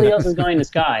 Everybody else is going to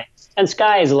Skye. And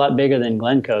Skye is a lot bigger than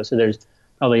Glencoe, so there's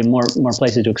probably more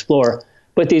places to explore.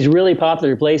 But these really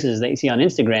popular places that you see on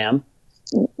Instagram,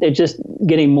 they're just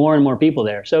getting more and more people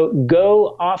there. So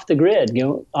go off the grid,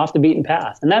 go off the beaten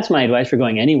path. And that's my advice for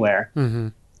going anywhere. Mm-hmm.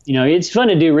 It's fun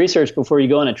to do research before you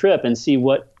go on a trip and see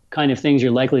what kind of things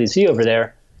you're likely to see over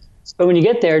there. But when you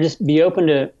get there, just be open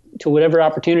to whatever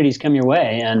opportunities come your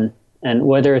way. And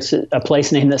whether it's a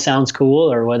place name that sounds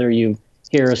cool or whether you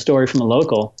hear a story from a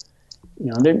local,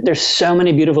 there's so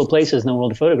many beautiful places in the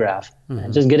world to photograph. Mm-hmm.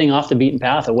 And just getting off the beaten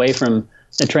path, away from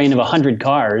the train of 100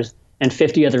 cars and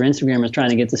 50 other Instagrammers trying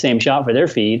to get the same shot for their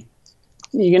feed,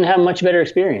 you're going to have a much better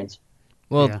experience.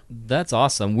 Well, that's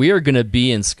awesome. We are going to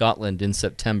be in Scotland in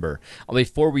September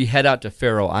before we head out to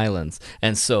Faroe Islands.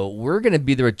 And so we're going to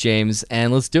be there with James,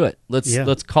 and let's do it.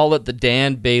 Let's call it the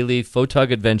Dan Bailey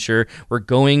Photog Adventure. We're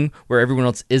going where everyone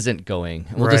else isn't going.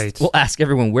 And we'll ask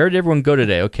everyone, where did everyone go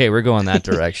today? Okay, we're going that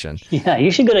direction. Yeah,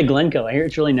 you should go to Glencoe. I hear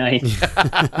it's really nice.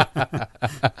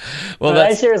 Well,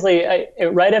 I seriously,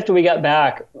 right after we got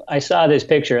back, I saw this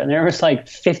picture, and there was like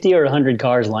 50 or 100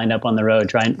 cars lined up on the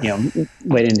road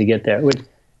waiting to get there, which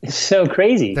is so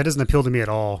crazy. That doesn't appeal to me at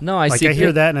all. No, I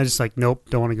hear that, and I just like, nope,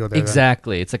 don't want to go there.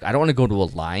 Exactly. Then. It's like, I don't want to go to a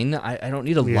line. I don't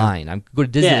need a line. I'm go to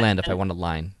Disneyland if I want a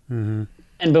line. Mm-hmm.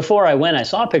 And before I went, I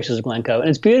saw pictures of Glencoe, and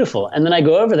it's beautiful. And then I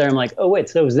go over there, I'm like, oh, wait,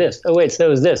 so is this. Oh, wait, so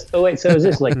is this. Oh, wait, so is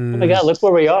this. Like, oh, my God, look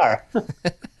where we are.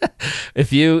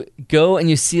 If you go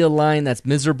and you see a line that's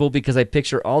miserable, because I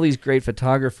picture all these great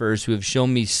photographers who have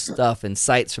shown me stuff and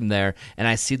sights from there, and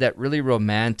I see that really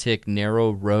romantic,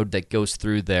 narrow road that goes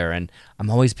through there, and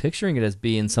I'm always picturing it as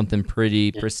being something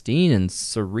pretty pristine and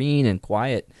serene and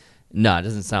quiet. No, it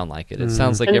doesn't sound like it. It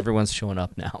sounds like everyone's showing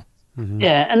up now. Mm-hmm.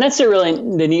 Yeah, and that's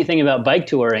the neat thing about bike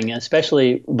touring,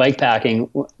 especially bike packing.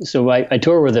 So I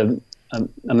tour with a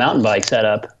mountain bike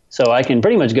setup, so I can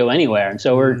pretty much go anywhere. And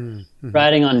so we're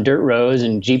riding on dirt roads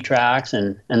and Jeep tracks,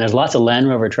 and there's lots of Land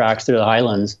Rover tracks through the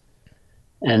Highlands.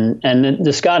 And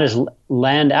the Scottish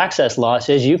land access law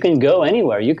says you can go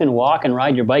anywhere. You can walk and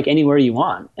ride your bike anywhere you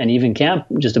want, and even camp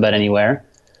just about anywhere.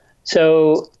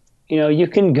 So you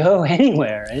can go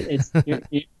anywhere.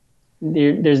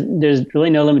 There's really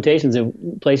no limitations of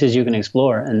places you can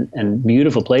explore and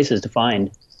beautiful places to find.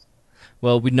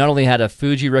 Well, we not only had a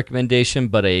Fuji recommendation,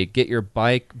 but a get your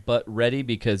bike butt ready,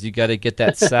 because you got to get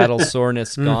that saddle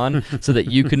soreness gone so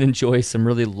that you can enjoy some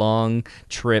really long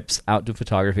trips out to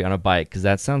photography on a bike, because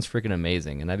that sounds freaking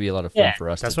amazing, and that'd be a lot of fun for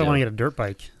us. That's to why do. I want to get a dirt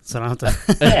bike, so I don't have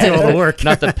to do all the work.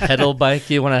 Not the pedal bike.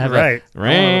 You want to have a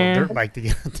dirt bike to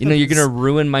get. You're going to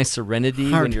ruin my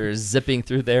serenity when you're zipping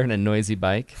through there in a noisy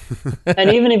bike.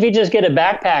 And even if you just get a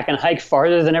backpack and hike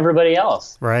farther than everybody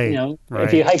else, right?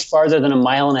 If you hike farther than a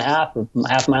mile and a half or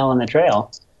half mile on the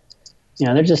trail,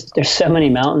 there's so many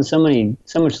mountains, so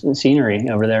much scenery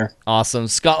over there. Awesome.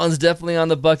 Scotland's definitely on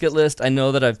the bucket list. I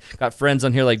know that I've got friends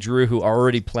on here like Drew who are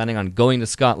already planning on going to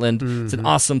Scotland. Mm-hmm. It's an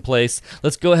awesome place.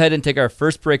 Let's go ahead and take our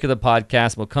first break of the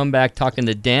podcast. We'll come back talking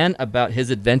to Dan about his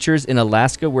adventures in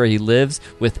Alaska, where he lives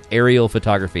with aerial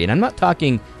photography. And I'm not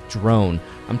talking drone.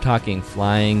 I'm talking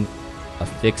flying a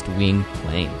fixed wing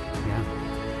plane. Yeah.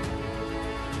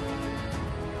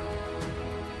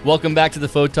 Welcome back to the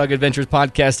Photog Adventures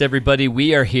podcast, everybody.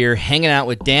 We are here hanging out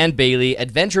with Dan Bailey,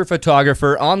 adventure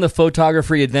photographer on the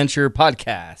Photography Adventure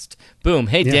podcast. Boom.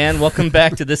 Hey, Dan, welcome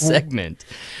back to this segment.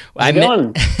 How's it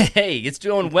going? Hey, it's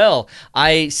doing well.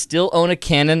 I still own a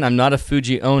Canon. I'm not a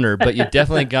Fuji owner, but you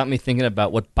definitely got me thinking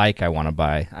about what bike I want to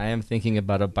buy. I am thinking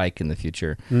about a bike in the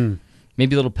future.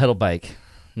 Maybe a little pedal bike,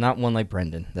 not one like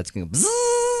Brendan. That's going to go bzzz.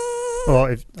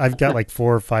 Well, I've got like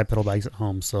 4 or 5 pedal bikes at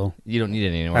home, so You don't need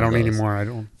any more. I don't of need those. any more. I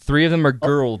don't. 3 of them are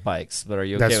girl bikes, but are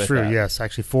you okay That's with true. that? Yes,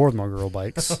 actually, 4 of them are girl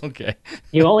bikes. Okay.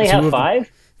 You only Two have of them-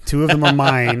 5? 2 of them are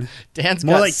mine. Dan's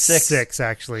More got like 6. 6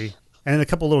 actually, and then a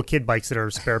couple little kid bikes that are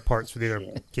spare parts for the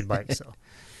other kid bikes. So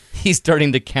He's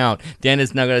starting to count. Dan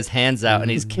has now got his hands out,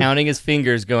 and he's counting his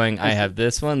fingers going, I have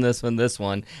this one, this one, this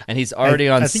one, and he's already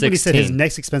on I think 16. when he said his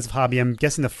next expensive hobby, I'm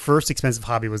guessing the first expensive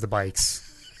hobby was the bikes.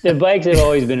 The bikes have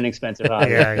always been an expensive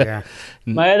hobby. Yeah.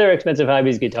 My other expensive hobby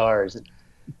is guitars.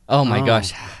 Oh, my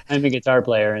gosh. I'm a guitar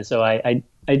player, and so I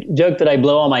joke that I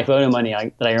blow all my photo money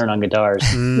that I earn on guitars,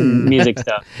 music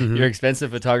stuff. Your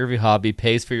expensive photography hobby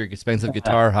pays for your expensive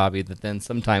guitar hobby that then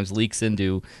sometimes leaks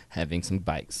into having some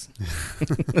bikes.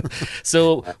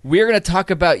 So we're going to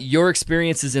talk about your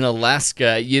experiences in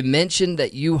Alaska. You mentioned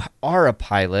that you are a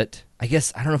pilot. I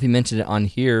guess, I don't know if you mentioned it on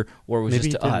here or it was Maybe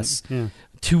just to he didn't. us. Yeah.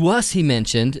 To us, he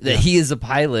mentioned that he is a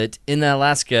pilot in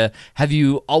Alaska. Have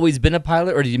you always been a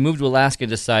pilot, or did you move to Alaska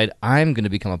and decide, I'm going to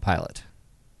become a pilot?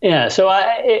 Yeah, so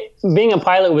being a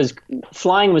pilot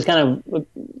flying was kind of a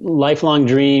lifelong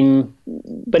dream,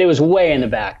 but it was way in the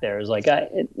back there. It was like,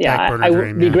 Backburner it would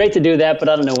dream, be yeah. great to do that, but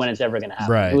I don't know when it's ever going to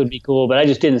happen. Right. It would be cool, but I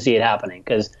just didn't see it happening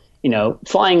because,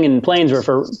 flying in planes were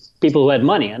for people who had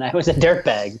money, and I was a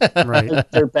dirtbag. Right.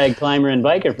 Dirtbag climber and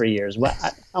biker for years.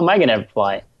 How am I going to ever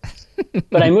fly?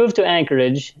 But I moved to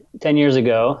Anchorage 10 years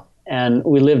ago, and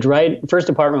we lived first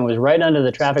apartment was right under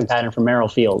the traffic pattern for Merrill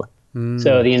Field.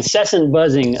 So the incessant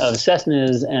buzzing of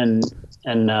Cessnas and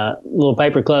little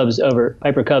Piper Cubs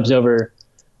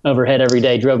overhead every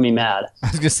day drove me mad. I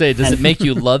was going to say, does it make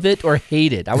you love it or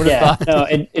hate it? I would have thought. No,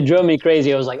 it drove me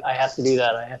crazy. I was like, I have to do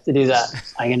that.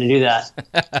 I'm going to do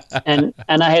that. And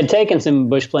I had taken some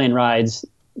bush plane rides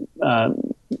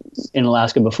in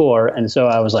Alaska before, and so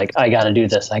I was like, I got to do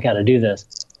this.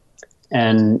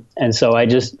 And so I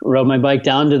just rode my bike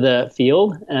down to the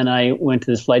field, and I went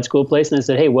to this flight school place, and I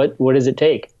said, hey, what does it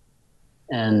take?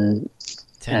 And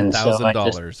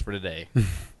 $10,000 for today.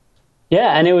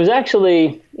 Yeah, and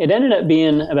it ended up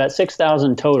being about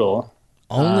 $6,000 total.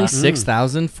 Only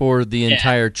 6,000 for the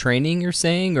entire training, you're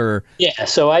saying, or? Yeah,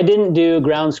 so I didn't do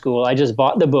ground school. I just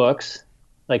bought the books,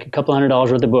 like a couple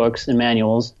 $100 worth of books and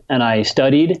manuals, and I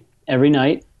studied every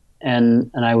night,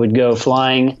 and I would go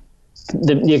flying.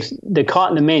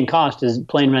 The main cost is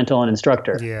plane rental and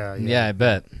instructor. Yeah, I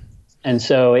bet. And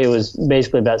so it was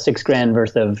basically about $6,000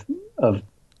 worth of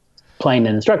plane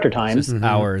and instructor time. Just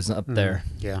hours up there.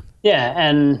 Yeah. Yeah,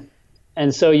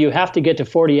 and so you have to get to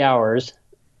 40 hours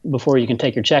before you can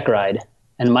take your check ride.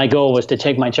 And my goal was to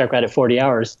take my check ride at 40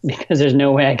 hours because there's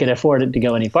no way I could afford it to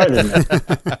go any farther than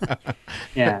that.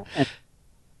 Yeah.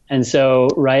 And so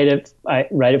right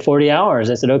at 40 hours,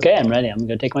 I said, okay, I'm ready. I'm going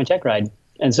to take my check ride.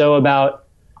 And so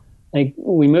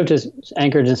we moved to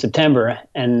Anchorage in September,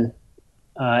 and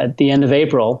at the end of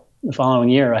April, the following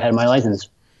year, I had my license.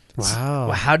 Wow.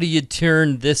 Well, how do you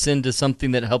turn this into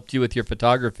something that helped you with your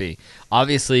photography?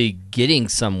 Obviously, getting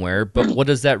somewhere, but what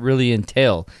does that really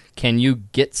entail? Can you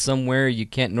get somewhere you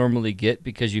can't normally get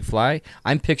because you fly?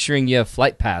 I'm picturing you have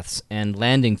flight paths and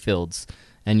landing fields,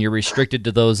 and you're restricted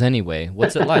to those anyway.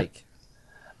 What's it like?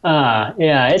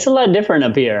 Yeah, it's a lot different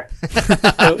up here.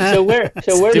 So where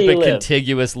do you Stupid live?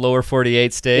 contiguous lower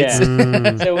 48 states.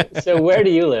 Yeah. So where do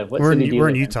you live? What city do you We're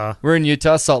live in Utah. We're in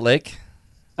Utah, Salt Lake.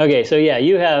 Okay, so yeah,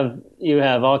 you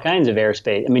have all kinds of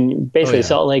airspace. I mean, basically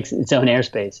Salt Lake's its own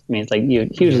airspace. I mean, it's like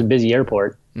huge, busy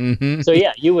airport. Mm-hmm. So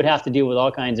yeah, you would have to deal with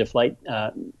all kinds of flight,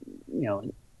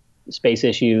 space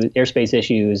issues, airspace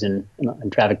issues, and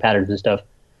traffic patterns and stuff.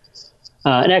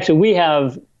 And actually, we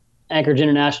have Anchorage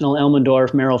International,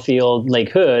 Elmendorf, Merrill Field, Lake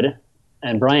Hood,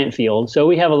 and Bryant Field. So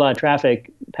we have a lot of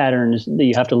traffic patterns that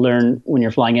you have to learn when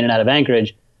you're flying in and out of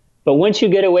Anchorage. But once you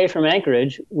get away from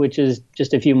Anchorage, which is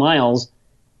just a few miles,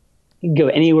 you can go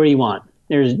anywhere you want.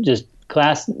 There's just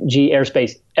Class G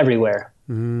airspace everywhere.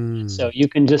 So you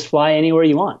can just fly anywhere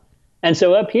you want. And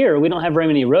so up here, we don't have very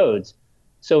many roads.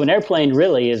 So an airplane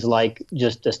really is like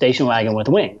just a station wagon with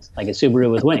wings, like a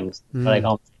Subaru with wings, what I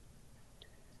call them.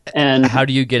 And how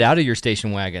do you get out of your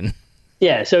station wagon?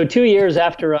 Yeah, so 2 years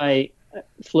after I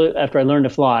learned to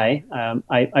fly,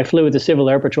 I flew with the Civil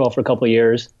Air Patrol for a couple of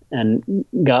years and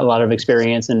got a lot of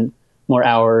experience and more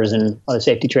hours and a lot of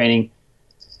safety training.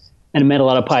 and met a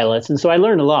lot of pilots. And so I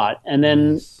learned a lot. And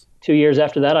then 2 years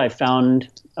after that, I found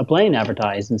a plane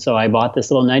advertised. And so I bought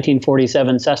this little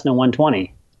 1947 Cessna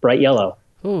 120, bright yellow.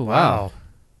 Oh, wow.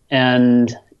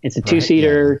 And it's a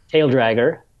two-seater tail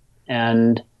dragger.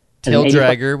 And tail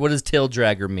dragger? What does tail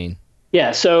dragger mean?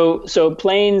 Yeah, so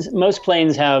most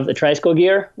planes have a tricycle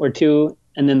gear, or two,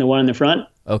 and then the one in the front.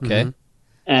 Okay.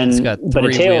 And it's got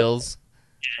three wheels.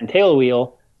 And tail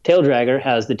dragger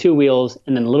has the two wheels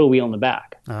and then the little wheel in the back.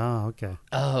 Oh, okay.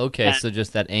 Oh, okay. And so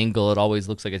just that angle, it always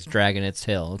looks like it's dragging its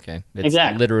tail. Okay. It's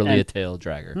exactly. Literally a tail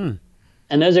dragger.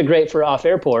 And those are great for off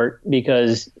airport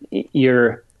because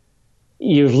you've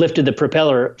lifted the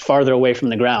propeller farther away from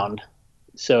the ground.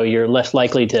 So you're less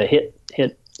likely to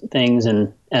hit things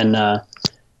and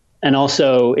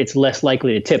also it's less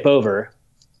likely to tip over.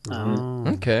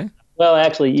 Okay. Well,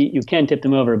 actually, you can tip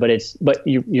them over, but it's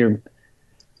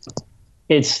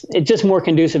just more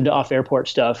conducive to off-airport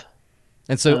stuff.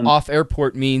 And so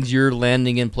off-airport means you're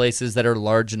landing in places that are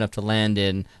large enough to land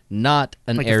in, not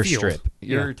an like airstrip.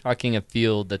 You're talking a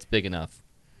field that's big enough.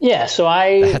 Yeah, so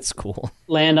that's cool.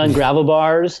 Land on gravel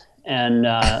bars and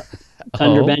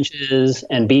tundra benches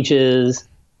and beaches,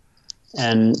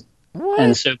 and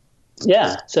so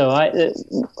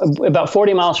about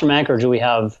 40 miles from Anchorage, we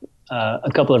have a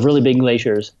couple of really big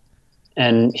glaciers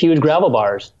and huge gravel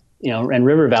bars, and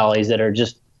river valleys that are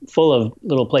just full of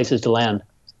little places to land.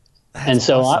 And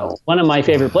so one of my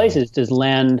favorite places to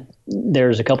land,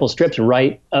 there's a couple strips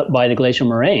right up by the glacial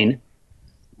moraine.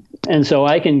 And so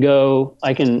I can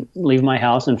leave my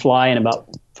house and fly in about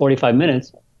 45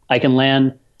 minutes. I can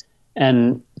land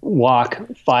and walk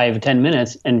 5-10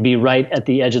 minutes and be right at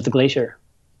the edge of the glacier.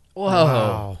 Whoa.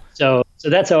 Wow. So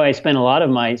that's how I spend a lot of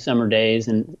my summer days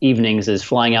and evenings, is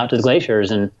flying out to the glaciers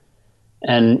and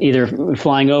either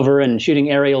flying over and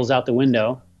shooting aerials out the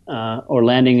window, or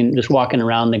landing and just walking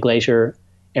around the glacier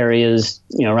areas,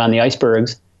 around the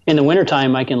icebergs. In the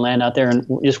wintertime, I can land out there and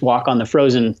just walk on the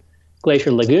frozen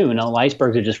glacier lagoon. All the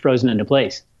icebergs are just frozen into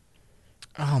place.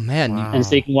 Oh, man. Wow. And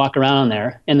so you can walk around on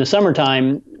there. In the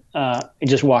summertime, you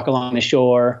just walk along the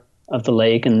shore of the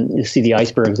lake and you see the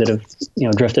icebergs that have,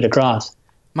 drifted across.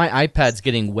 My iPad's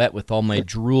getting wet with all my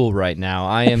drool right now.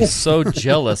 I am so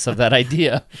jealous of that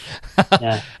idea.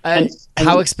 Yeah.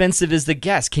 How expensive is the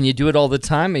gas? Can you do it all the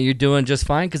time? Are you doing just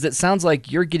fine? Because it sounds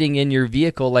like you're getting in your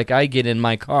vehicle like I get in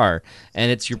my car, and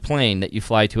it's your plane that you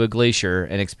fly to a glacier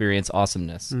and experience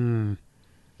awesomeness.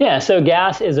 Yeah, so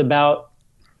gas is about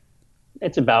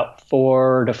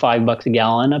 $4 to $5 a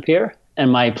gallon up here, and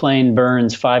my plane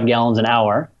burns 5 gallons an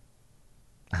hour.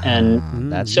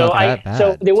 And that's so not that bad.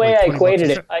 So the way I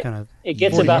equated it, it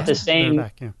gets about the same.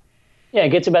 It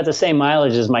gets about the same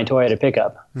mileage as my Toyota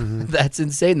pickup. That's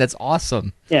insane. That's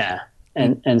awesome. Yeah,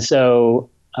 and so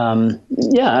I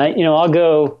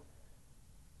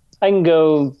can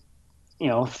go,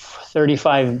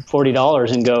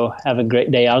 $35-$40 and go have a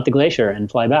great day out at the glacier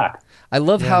and fly back. I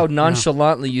love how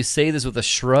nonchalantly you say this with a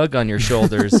shrug on your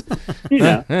shoulders.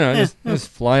 Just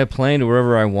fly a plane to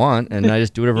wherever I want, and I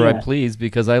just do whatever I please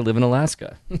because I live in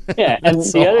Alaska. Yeah, and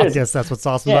I guess that's what's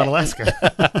awesome about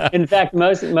Alaska. In fact,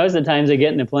 most of the times I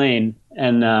get in a plane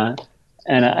and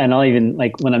I'll even,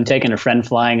 like, when I'm taking a friend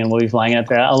flying and we'll be flying up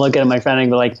there, I'll look at my friend and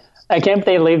be like, I can't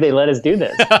believe they let us do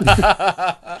this.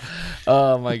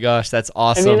 Oh my gosh, that's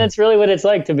awesome. I mean, that's really what it's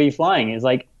like to be flying. It's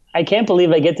like, I can't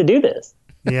believe I get to do this.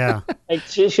 Yeah. Like,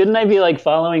 shouldn't I be like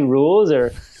following rules,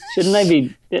 or shouldn't I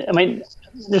be? I mean,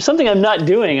 there's something I'm not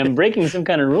doing. I'm breaking some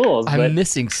kind of rules. I'm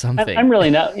missing something. I'm really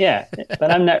not. Yeah,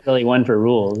 but I'm not really one for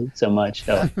rules so much.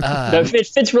 So it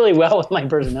fits really well with my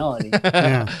personality.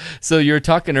 Yeah. So you were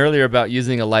talking earlier about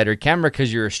using a lighter camera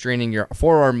because you were straining your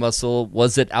forearm muscle.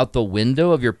 Was it out the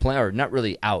window of your plane, or not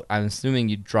really out? I'm assuming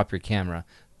you drop your camera,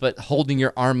 but holding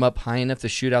your arm up high enough to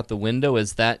shoot out the window,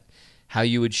 is that how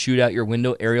you would shoot out your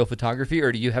window aerial photography,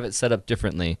 or do you have it set up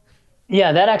differently?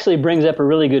 Yeah, that actually brings up a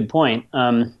really good point.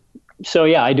 So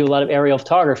yeah, I do a lot of aerial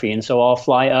photography, and so I'll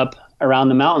fly up around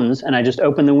the mountains, and I just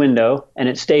open the window, and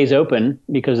it stays open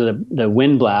because of the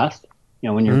wind blast,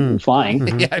 when you're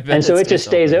flying. Yeah, and so it just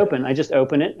stays open. I just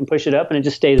open it and push it up, and it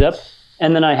just stays up.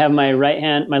 And then I have my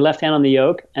left hand on the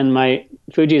yoke, and my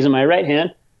Fuji is in my right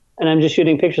hand, and I'm just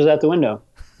shooting pictures out the window.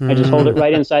 I just hold it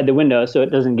right inside the window so it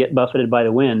doesn't get buffeted by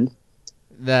the wind.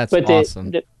 That's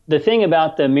awesome. The thing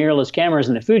about the mirrorless cameras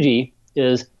in the Fuji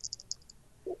is,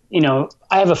 I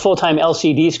have a full-time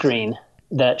LCD screen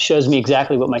that shows me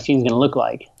exactly what my scene's going to look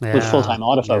like with full-time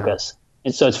autofocus.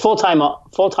 And so it's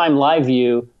full-time live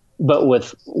view, but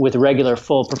with regular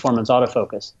full performance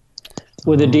autofocus.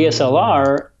 With the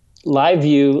DSLR, live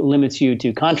view limits you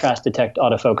to contrast detect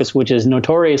autofocus, which is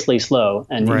notoriously slow,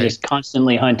 and you're just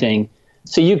constantly hunting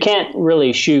So you can't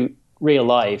really shoot real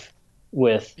life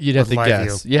with You'd have With to live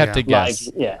guess. view. You have Yeah. to live. guess.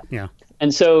 Yeah.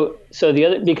 And so the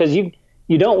other, because you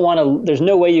don't want to, there's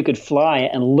no way you could fly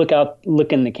and look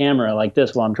in the camera like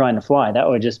this while I'm trying to fly. That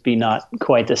would just be not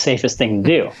quite the safest thing to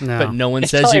do. No. But no one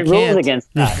There's says you probably rules can't.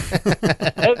 against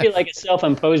that. That would be like a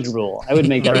self-imposed rule. I would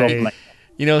make that rule for Right. myself.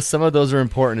 You know, some of those are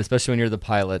important, especially when you're the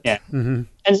pilot. Yeah. Mm-hmm.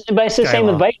 But it's the same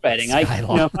with Skylaw. bike riding.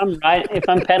 If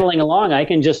I'm pedaling along, I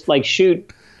can just like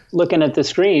shoot looking at the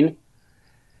screen,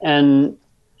 and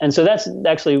so that's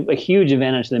actually a huge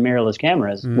advantage to the mirrorless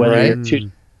cameras, whether Right. you're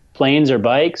shooting planes or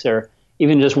bikes or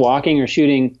even just walking or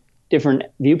shooting different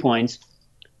viewpoints.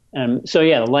 So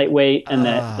yeah, the lightweight and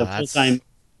the full-time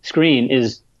screen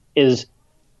is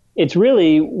it's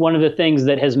really one of the things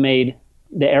that has made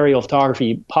the aerial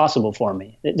photography possible for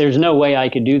me. There's no way I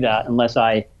could do that unless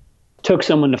I took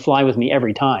someone to fly with me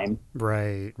every time.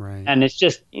 Right. And it's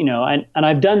just, and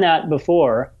I've done that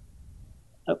before.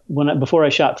 Before I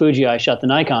shot Fuji, I shot the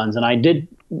Nikons, and I did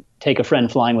take a friend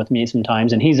flying with me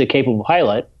sometimes, and he's a capable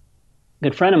pilot,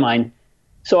 good friend of mine,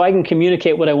 so I can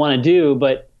communicate what I want to do,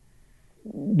 but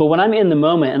when I'm in the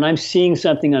moment and I'm seeing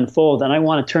something unfold and I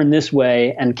want to turn this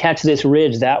way and catch this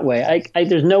ridge that way,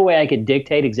 there's no way I could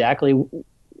dictate exactly,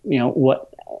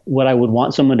 what I would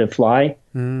want someone to fly,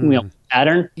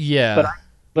 pattern. Yeah.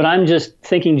 But I'm just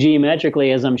thinking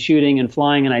geometrically as I'm shooting and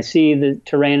flying, and I see the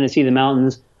terrain and I see the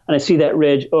mountains and I see that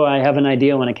ridge. Oh, I have an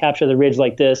idea when I capture the ridge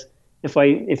like this. If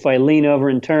I lean over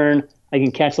and turn, I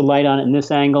can catch the light on it in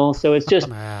this angle. So it's just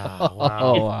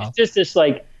Wow. it's just this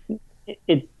like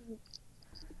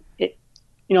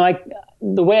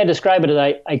the way I describe it is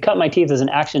I cut my teeth as an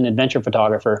action adventure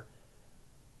photographer,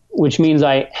 which means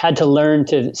I had to learn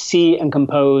to see and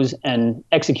compose and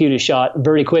execute a shot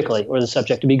very quickly or the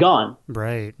subject to be gone.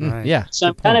 Right. Yeah. So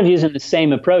I'm kind of using the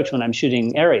same approach when I'm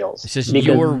shooting aerials. It's just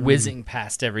because- you're whizzing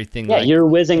past everything. Yeah, like, you're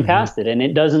whizzing past it, and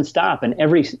it doesn't stop. And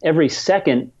every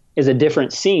second is a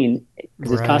different scene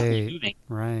because it's constantly moving.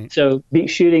 Right. So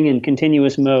shooting in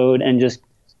continuous mode and just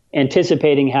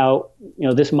anticipating how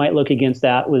this might look against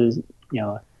that was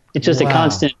it's just Wow.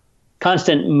 a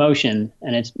constant motion,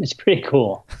 and it's pretty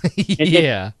cool.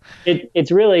 yeah.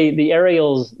 It's really the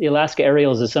Alaska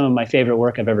aerials is some of my favorite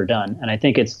work I've ever done, and I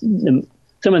think it's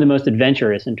some of the most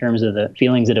adventurous in terms of the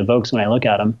feelings it evokes when I look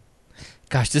at them.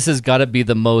 Gosh, this has got to be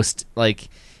the most what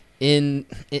am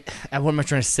I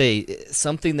trying to say?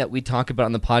 Something that we talk about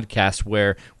on the podcast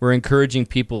where we're encouraging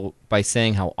people by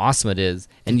saying how awesome it is,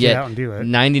 and get yet out and do it.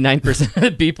 99% of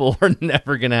the people are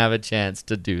never going to have a chance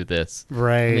to do this.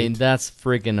 Right. I mean, that's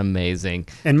freaking amazing.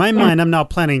 In my mind, I'm now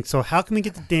planning. So, how can we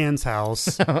get to Dan's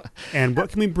house, and what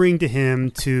can we bring to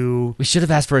him to? We should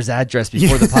have asked for his address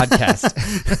before the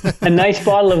podcast. A nice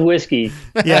bottle of whiskey.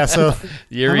 Yeah. So,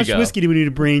 Here how we much go. whiskey do we need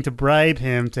to bring to bribe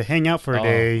him to hang out for a Oh.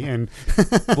 day? And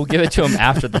We'll give it to him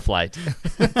after the flight.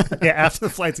 yeah, after the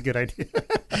flight's a good idea.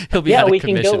 He'll be Yeah, out of we can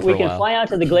commission go. for We a can while. fly out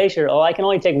to the glacier. Oh, I can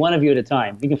only take one of you at a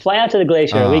time. We can fly out to the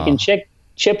glacier. We can chip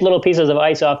little pieces of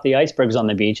ice off the icebergs on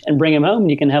the beach and bring them home. And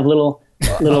you can have little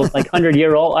like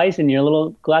 100-year-old ice in your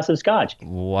little glass of scotch.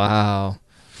 Wow.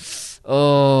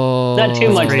 Oh, Not too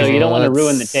much though. crazy. You don't want to That's-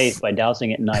 ruin the taste by dousing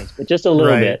it in ice, but just a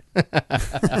little Right. bit.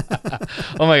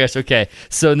 Oh my gosh. Okay.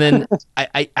 So then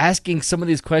I asking some of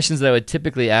these questions that I would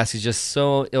typically ask is just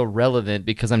so irrelevant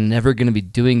because I'm never going to be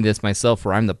doing this myself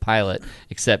where I'm the pilot,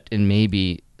 except in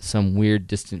maybe some weird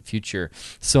distant future.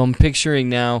 So I'm picturing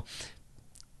now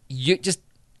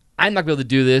I'm not going to be able to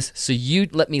do this, so you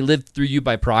let me live through you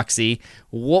by proxy.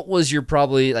 What was your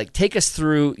take us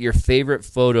through your favorite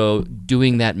photo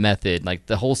doing that method, like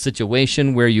the whole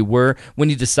situation where you were, when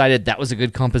you decided that was a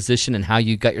good composition and how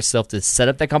you got yourself to set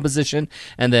up that composition,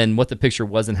 and then what the picture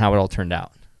was and how it all turned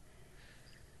out.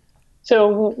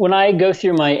 So when I go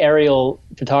through my aerial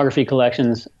photography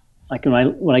collections, like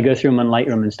when I go through them on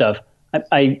Lightroom and stuff,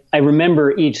 I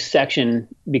remember each section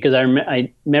because I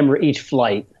remember each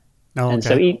flight. Oh, And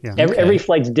okay. so Yeah. every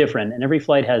flight's different, and every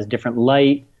flight has different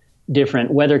light,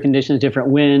 different weather conditions, different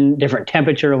wind, different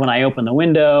temperature when I open the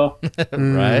window.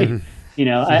 Right?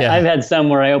 Yeah. I've had some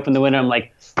where I open the window, I'm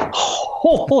like,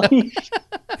 holy.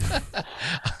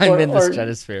 I'm in the or-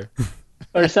 stratosphere.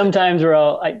 Or sometimes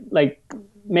where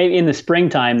maybe in the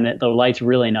springtime that the light's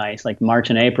really nice, like March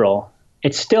and April.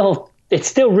 It's still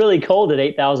really cold at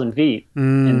 8,000 feet. I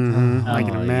can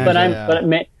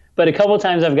imagine. But a couple of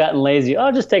times I've gotten lazy.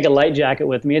 I'll just take a light jacket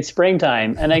with me. It's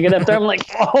springtime, and I get up there. I'm like,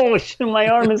 oh shit, my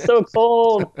arm is so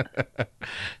cold.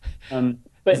 And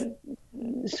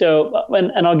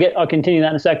I'll continue that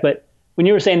in a sec. But when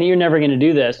you were saying that you're never going to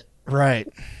do this, Right.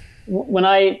 when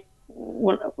I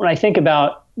think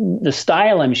about the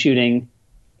style I'm shooting,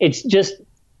 it's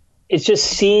it's just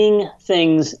seeing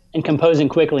things and composing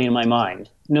quickly in my mind,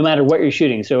 no matter what you're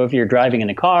shooting. So if you're driving in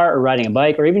a car or riding a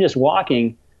bike or even just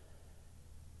walking,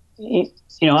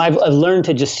 I've learned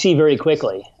to just see very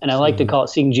quickly, and I like to call it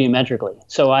seeing geometrically.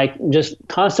 So I just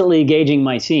constantly gauging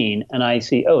my scene, and I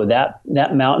see, that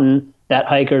mountain, that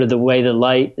hiker, the way the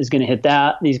light is going to hit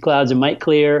that, these clouds might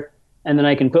clear, and then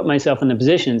I can put myself in the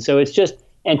position. So it's just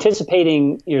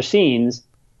anticipating your scenes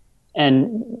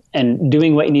and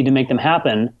doing what you need to make them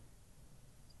happen.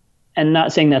 And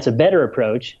not saying that's a better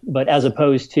approach, but as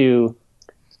opposed to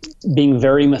being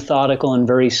very methodical and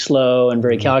very slow and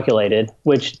very calculated,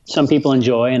 which some people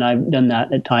enjoy, and I've done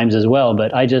that at times as well.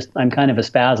 But I'm kind of a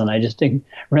spaz, and I just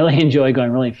really enjoy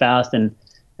going really fast and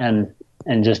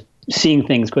just seeing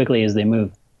things quickly as they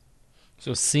move.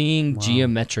 So seeing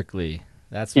geometrically,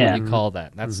 that's what you call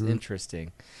that. That's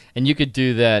interesting. And you could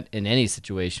do that in any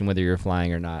situation, whether you're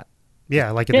flying or not.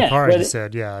 Yeah, like in the car, as you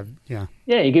said. Yeah.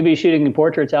 Yeah, you could be shooting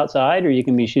portraits outside, or you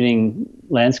can be shooting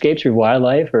landscapes or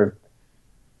wildlife,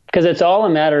 because it's all a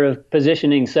matter of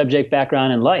positioning subject,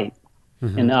 background, and light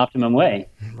in the optimum way.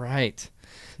 Right.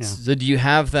 Yeah. So do you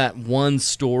have that one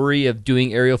story of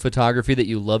doing aerial photography that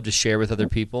you love to share with other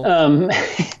people?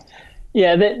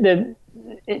 Yeah,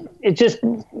 it just,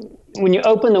 when you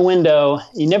open the window,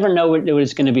 you never know what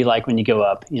it's going to be like when you go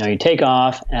up. You take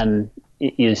off, and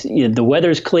the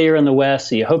weather's clear in the west,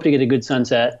 so you hope to get a good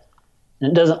sunset.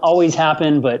 And it doesn't always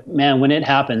happen, but man, when it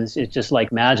happens, it's just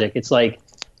like magic. It's like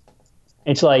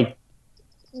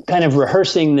kind of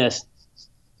rehearsing this.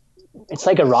 It's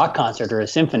like a rock concert or a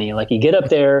symphony. Like you get up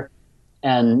there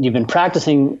and you've been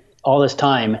practicing all this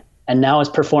time, and now it's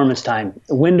performance time.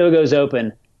 The window goes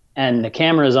open and the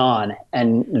camera's on,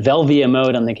 and Velvia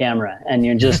mode on the camera, and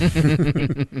you're just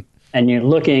and you're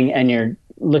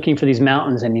looking for these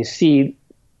mountains, and you see,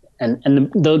 and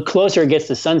the closer it gets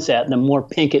to sunset, the more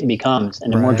pink it becomes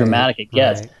and the more dramatic it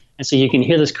gets. And so you can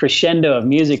hear this crescendo of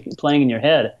music playing in your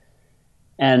head.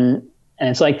 And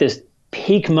it's like this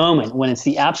peak moment when it's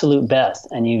the absolute best,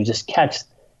 and you just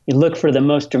you look for the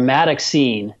most dramatic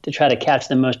scene to try to catch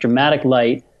the most dramatic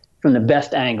light from the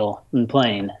best angle in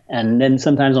plane. And then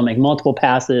sometimes I'll make multiple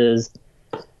passes,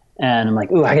 and I'm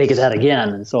like, ooh, I gotta get that again.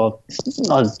 And so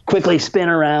I'll quickly spin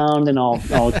around, and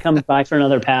I'll come back for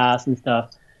another pass and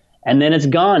stuff. And then it's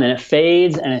gone, and it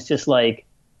fades, and it's just like,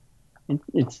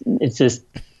 it's just...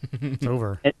 It's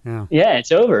over.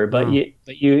 It's over. But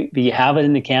you have it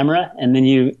in the camera,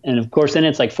 and of course then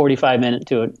it's like 45 minutes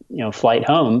to a flight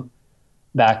home,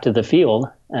 back to the field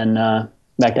and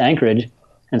back to Anchorage,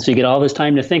 and so you get all this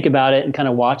time to think about it and kind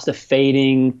of watch the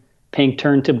fading pink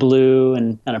turn to blue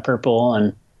and kind of purple,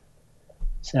 and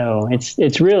so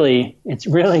it's really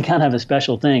kind of a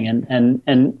special thing.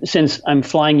 And since I'm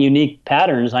flying unique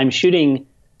patterns, I'm shooting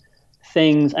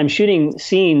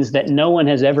scenes that no one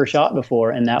has ever shot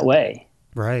before in that way.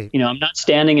 Right. I'm not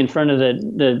standing in front of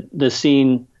the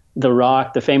scene, the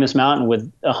rock, the famous mountain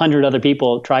with 100 other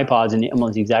people, tripods in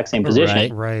almost the exact same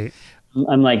position. Right.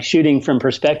 I'm like shooting from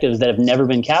perspectives that have never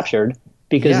been captured,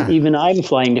 because even I'm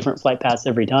flying different flight paths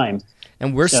every time.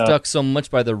 And we're stuck so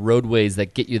much by the roadways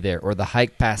that get you there, or the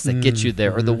hike paths that get you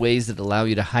there, or the ways that allow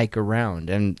you to hike around.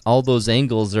 And all those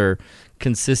angles are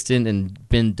consistent and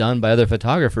been done by other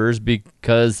photographers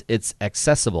because it's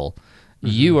accessible.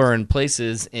 You are in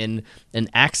places in an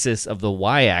axis of the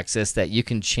y-axis that you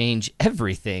can change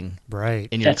everything. Right.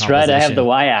 In your That's right. I have the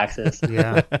y-axis.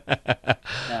 Yeah.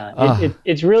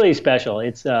 It's really special.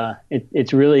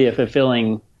 It's really a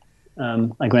fulfilling.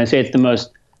 Like when I say it's some of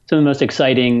the most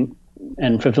exciting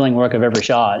and fulfilling work I've ever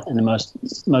shot, and the most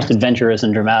adventurous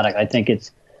and dramatic. I think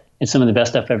it's some of the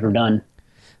best stuff I've ever done.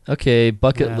 Okay,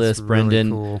 bucket list,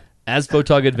 Brendan. Really cool. As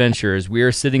Photog Adventures, we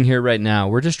are sitting here right now.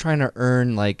 We're just trying to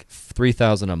earn like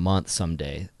 $3,000 a month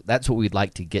someday. That's what we'd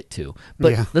like to get to.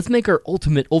 But let's make our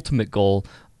ultimate goal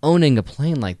owning a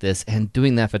plane like this and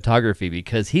doing that photography,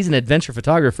 because he's an adventure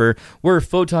photographer. We're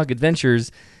Photog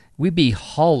Adventures. We'd be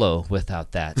hollow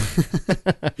without that.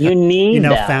 You need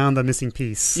that. Found the missing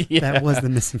piece. Yeah. That was the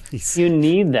missing piece. You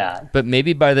need that. But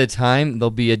maybe by the time there'll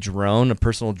be a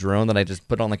personal drone that I just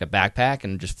put on like a backpack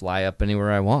and just fly up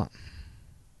anywhere I want.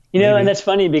 And that's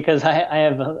funny, because I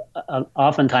have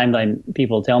oftentimes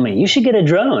people tell me, you should get a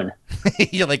drone.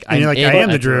 You're like, I am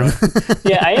the drone.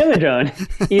 Yeah, I am a drone.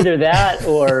 Either that,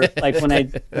 or like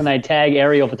when I tag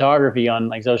aerial photography on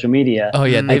like social media. Oh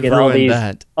yeah, I get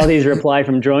all these reply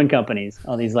from drone companies.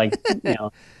 All these like,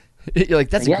 You're like,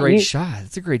 that's a great shot.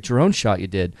 That's a great drone shot you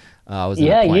did. I was in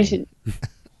a plane. You should.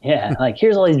 Yeah, like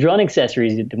here's all these drone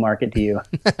accessories to market to you.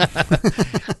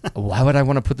 Why would I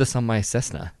want to put this on my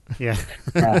Cessna? Yeah.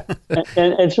 And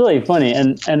it's really funny,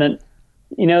 and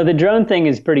The drone thing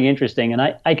is pretty interesting, and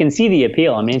I can see the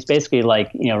appeal. I mean, it's basically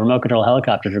like, remote control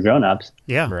helicopters for grown-ups.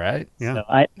 Yeah. Right. Yeah. So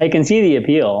I can see the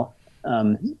appeal.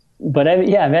 But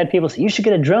I've had people say, you should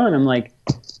get a drone. I'm like,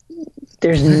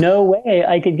 there's no way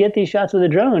I could get these shots with a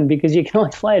drone because you can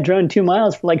only fly a drone 2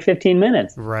 miles for like 15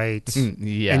 minutes. Right.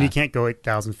 Yeah. And you can't go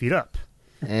 8,000 feet up.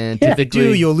 And If you typically,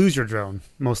 do, you'll lose your drone,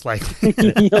 most likely.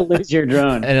 You'll lose your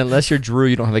drone. and unless you're Drew,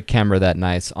 you don't have a camera that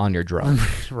nice on your drone.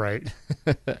 Right.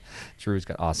 Drew's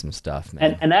got awesome stuff,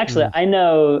 man. And actually, I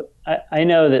know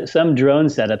that some drone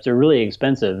setups are really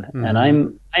expensive, and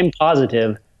I'm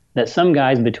positive that some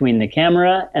guys between the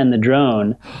camera and the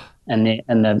drone, and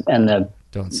the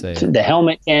Don't say it. the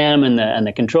helmet cam and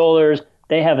the controllers,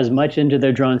 they have as much into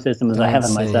their drone system as I have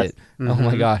in my Say set. it. Oh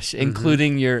my gosh,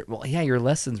 including your your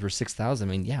lessons were 6,000.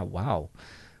 I mean, yeah, wow.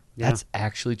 Yeah. That's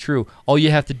actually true. All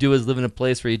you have to do is live in a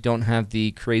place where you don't have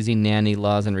the crazy nanny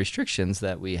laws and restrictions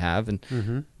that we have,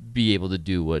 and be able to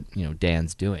do what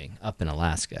Dan's doing up in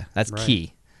Alaska. That's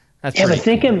key. That's Yeah, but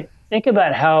pretty cool. think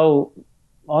about how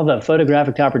all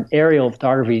the aerial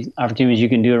photography opportunities you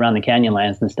can do around the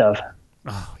Canyonlands and stuff.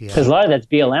 Oh, yeah. Because a lot of that's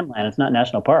BLM land. It's not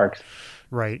national parks.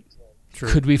 Right. True.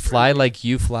 Could we fly like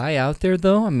you fly out there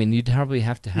though? I mean, you'd probably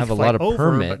have to have a Fly lot of over,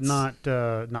 permits. but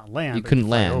not land. You but couldn't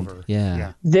fly land. Over.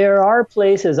 Yeah. There are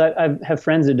places. I have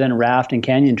friends that have done raft and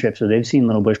canyon trips where they've seen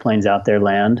little bush planes out there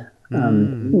land.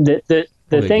 The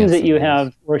Probably things against that you the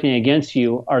have working against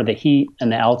you are the heat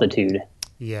and the altitude.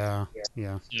 Yeah.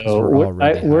 Yeah. So we're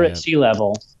already we're high at up. sea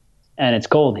level, and it's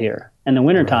cold here. In the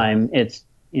wintertime, it's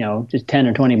just 10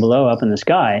 or 20 below up in the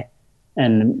sky,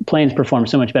 and planes perform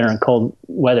so much better in cold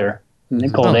weather,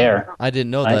 in cold air. I didn't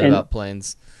know that and- about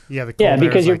planes. Yeah. The Yeah, cold air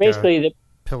because is you're like a basically the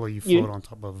pillow you you- float on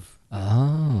top of.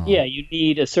 Oh. yeah. You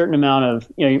need a certain amount of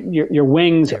your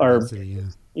wings are density, yeah.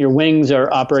 your wings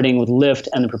are operating with lift,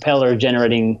 and the propeller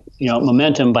generating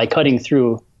momentum by cutting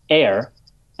through air.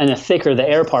 And the thicker the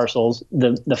air parcels,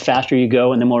 the faster you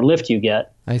go, and the more lift you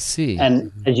get. I see.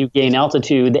 And as you gain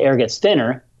altitude, the air gets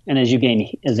thinner, and as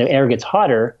the air gets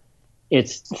hotter,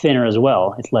 it's thinner as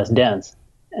well. It's less dense,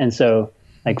 and so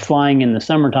like flying in the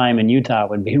summertime in Utah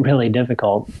would be really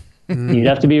difficult. You'd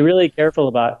have to be really careful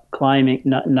about climbing,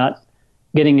 not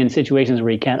getting in situations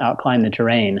where you can't outclimb the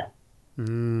terrain,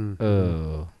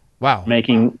 Oh. Wow.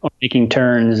 making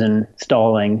turns and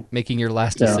stalling. Making your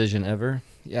last Yeah. decision ever?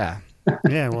 Yeah.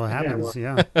 Yeah. Well, it happens.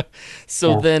 Yeah.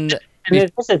 So then And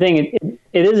that's the thing.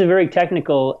 It is a very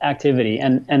technical activity,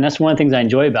 and that's one of the things I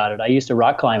enjoy about it. I used to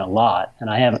rock climb a lot, and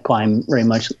I haven't climbed very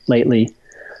much lately.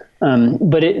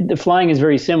 But the flying is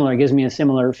very similar. It gives me a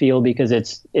similar feel because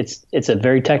it's a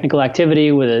very technical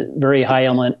activity with a very high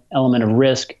element of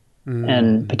risk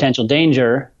and potential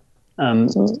danger.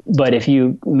 But if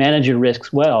you manage your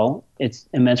risks well, it's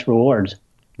immense rewards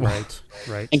Right.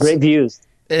 Right. and great views.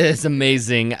 it's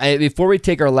amazing. Before we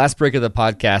take our last break of the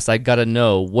podcast, I got to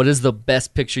know, what is the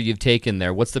best picture you've taken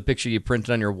there? What's the picture you printed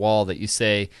on your wall that you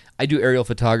say, I do aerial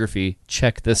photography.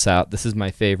 Check this out. This is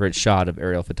my favorite shot of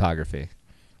aerial photography.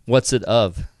 What's it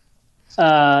of?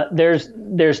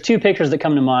 There's two pictures that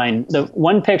come to mind. The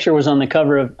one picture was I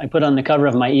put on the cover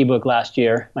of my ebook last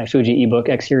year, my Fuji ebook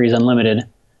X Series Unlimited,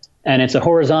 and it's a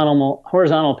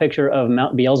horizontal picture of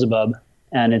Mount Beelzebub,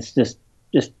 and it's just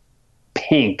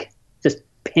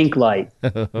pink light.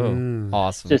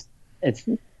 Awesome.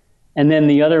 And then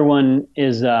the other one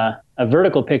is a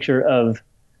vertical picture of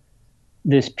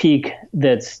this peak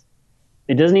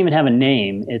it doesn't even have a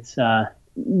name. It's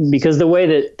because the way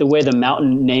the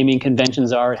mountain naming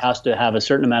conventions are, it has to have a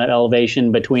certain amount of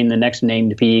elevation between the next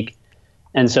named peak.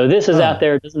 And so this is out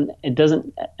there.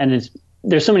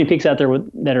 There's so many peaks out there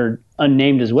that are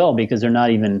unnamed as well, because they're not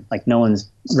even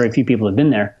very few people have been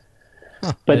there.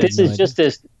 But this is just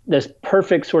this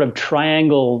perfect sort of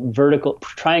triangle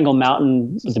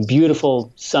mountain with a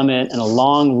beautiful summit and a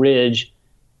long ridge,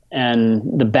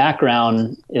 and the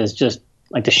background is just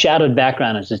like the shadowed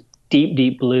background is just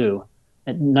deep blue,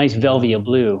 a nice Velvia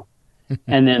blue,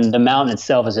 and then the mountain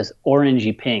itself is this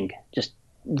orangey pink, just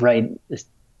this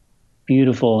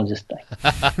beautiful, just like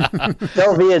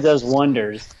Velvia does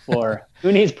wonders for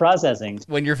who needs processing.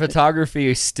 When your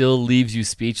photography still leaves you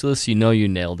speechless, you know you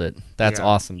nailed it. That's Yeah.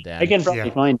 awesome, Dan. I can probably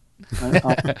find.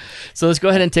 So let's go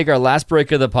ahead and take our last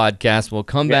break of the podcast. We'll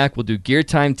come back. We'll do Gear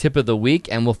Time Tip of the Week,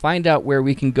 and we'll find out where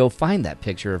we can go find that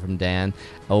picture from Dan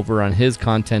over on his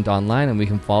content online, and we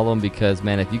can follow him because,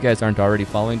 man, if you guys aren't already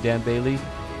following Dan Bailey,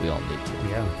 we all need to.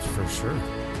 Yeah, for sure.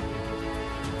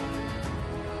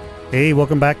 Hey,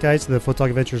 welcome back, guys, to the Photog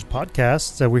Adventures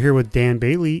podcast. We're here with Dan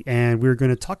Bailey, and we're going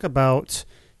to talk about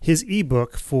his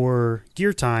ebook for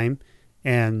Gear Time.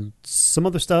 And some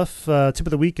other stuff. Tip of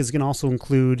the week is going to also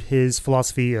include his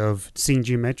philosophy of seeing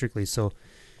geometrically. So,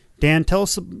 Dan, tell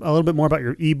us a little bit more about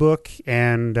your ebook,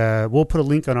 and we'll put a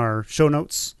link on our show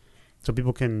notes so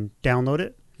people can download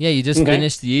it. Yeah, you just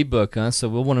finished the ebook, huh? So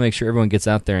we'll want to make sure everyone gets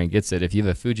out there and gets it. If you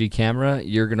have a Fuji camera,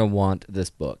 you're going to want this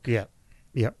book. Yeah.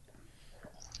 Yep.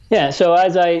 Yeah, so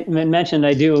as I mentioned,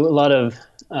 I do a lot of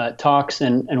talks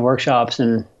and workshops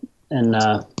and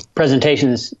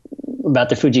presentations about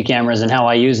the Fuji cameras and how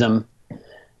I use them.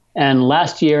 And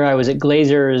last year I was at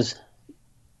Glazer's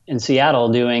in Seattle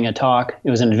doing a talk.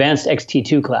 It was an advanced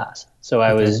XT2 class. So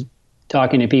I was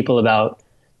talking to people about,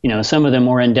 some of the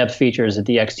more in-depth features that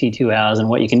the XT2 has and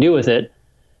what you can do with it.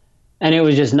 And it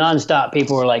was just nonstop.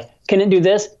 People were like, can it do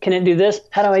this? Can it do this?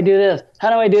 How do I do this?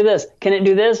 How do I do this? Can it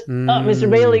do this? Oh, Mr.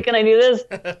 Bailey, can I do this?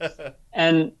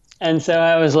 and so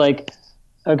I was like,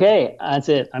 okay, that's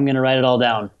it. I'm going to write it all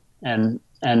down. And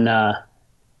I'd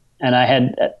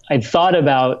thought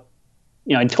about,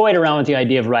 I toyed around with the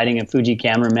idea of writing a Fuji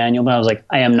camera manual, but I was like,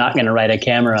 I am not going to write a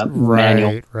camera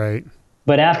manual. Right.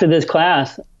 But after this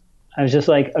class, I was just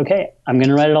like, okay, I'm going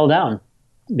to write it all down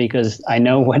because I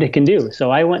know what it can do.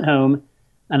 So I went home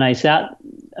and I sat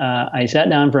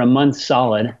down for a month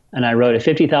solid and I wrote a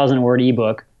 50,000 word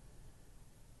ebook.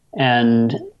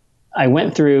 And I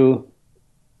went through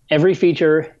every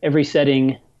feature, every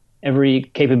setting, every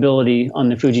capability on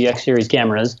the Fuji X series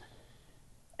cameras.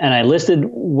 And I listed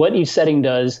what each setting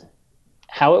does,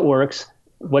 how it works,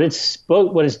 what it's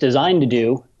designed to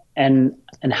do, and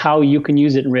how you can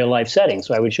use it in real life settings.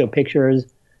 So I would show pictures,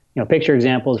 picture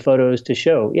examples, photos to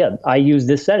show, I use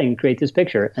this setting to create this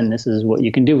picture, and this is what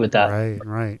you can do with that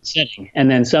setting. And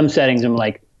then some settings I'm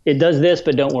like, it does this,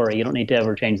 but don't worry, you don't need to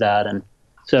ever change that. And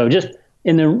so just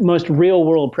in the most real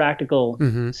world practical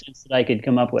sense that I could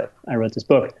come up with, I wrote this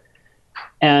book.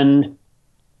 And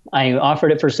I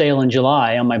offered it for sale in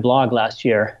July on my blog last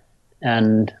year.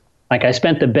 And I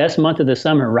spent the best month of the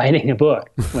summer writing a book,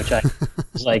 which I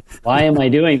was like, why am I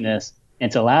doing this?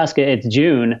 It's Alaska, it's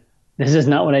June. This is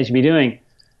not what I should be doing.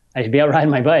 I should be out riding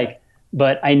my bike.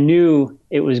 But I knew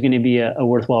it was going to be a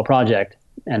worthwhile project.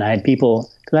 And I had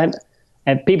people,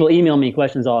 email me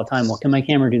questions all the time. Well, can my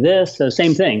camera do this? So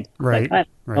same thing. Right. I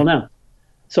don't know.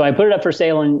 So I put it up for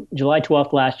sale on July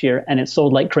 12th last year, and it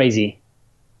sold like crazy.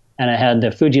 And I had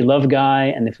the Fuji Love guy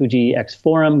and the Fuji X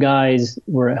Forum guys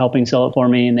were helping sell it for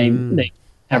me, and they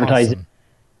advertised it.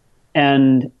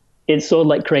 And it sold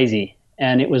like crazy.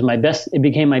 And it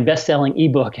became my best-selling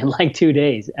ebook in like 2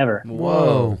 days ever.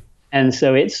 Whoa. And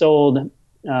so it sold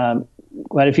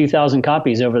quite a few thousand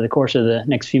copies over the course of the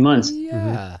next few months.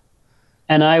 Yeah.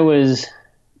 And I was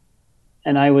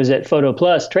at Photo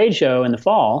Plus trade show in the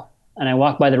fall, and I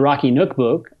walked by the Rocky Nook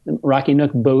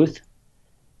booth,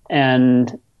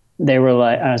 and they were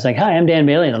like, I was like, hi, I'm Dan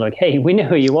Bailey. And they're like, hey, we know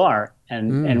who you are.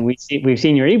 And we've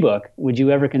seen your ebook. Would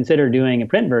you ever consider doing a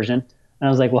print version? And I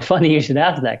was like, well, funny you should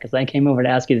ask that, because I came over to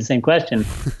ask you the same question.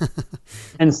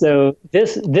 And so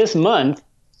this month,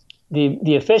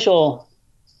 the official,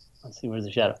 let's see, where's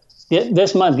the shadow?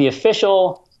 This month, the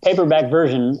official paperback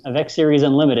version of X Series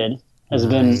Unlimited has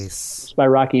been published by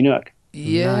Rocky Nook.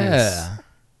 Yeah. Nice.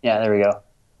 Yeah, there we go.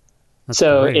 That's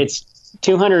so great. It's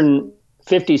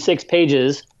 256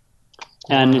 pages,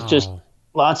 and it's just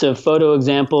lots of photo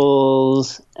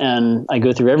examples, and I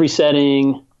go through every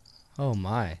setting. Oh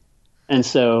my! And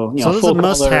so, so this is full a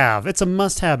must-have. color. It's a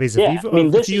must-have. This is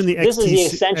the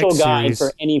essential guide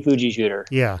for any Fuji shooter.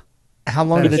 Yeah. How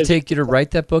long did it take you to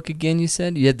write that book again? You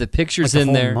said you had the pictures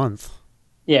in there. Month.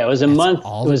 Yeah, it was a month.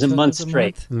 It was a month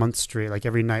straight. A month straight, like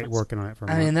every night working on it for a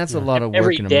month. I mean, that's a lot of work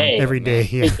every in a day. month. Every day,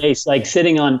 yeah. Every day, like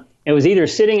sitting on. It was either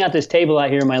sitting at this table out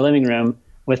here in my living room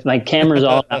with my cameras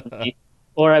all around me,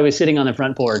 or I was sitting on the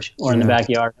front porch or in the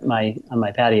backyard on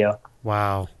my patio.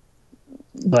 Wow.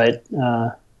 But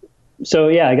so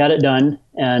yeah, I got it done,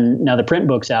 and now the print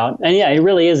book's out, and yeah, it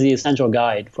really is the essential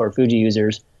guide for Fuji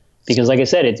users, because like I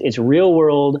said, it's real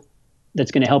world. That's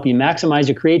going to help you maximize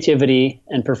your creativity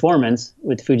and performance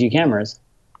with Fuji cameras.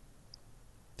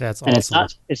 That's awesome.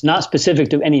 And it's not specific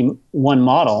to any one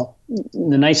model.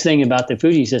 The nice thing about the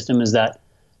Fuji system is that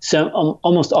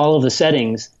almost all of the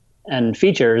settings and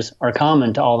features are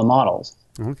common to all the models.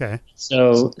 Okay.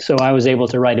 So I was able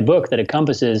to write a book that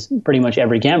encompasses pretty much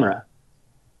every camera.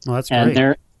 Well, that's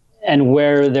great. And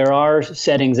where there are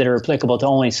settings that are applicable to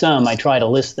only some, I try to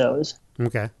list those.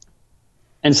 Okay.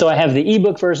 And so I have the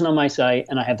ebook version on my site,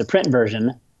 and I have the print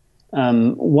version.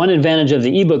 One advantage of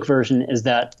the ebook version is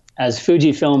that as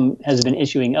Fujifilm has been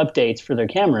issuing updates for their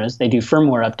cameras, they do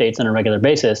firmware updates on a regular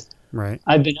basis. Right.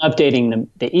 I've been updating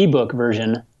the ebook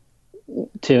version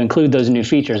to include those new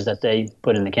features that they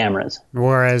put in the cameras.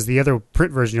 Whereas the other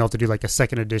print version, you'll have to do like a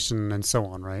second edition and so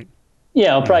on, right?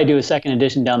 Yeah, I'll probably do a second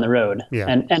edition down the road. Yeah.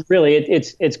 And really,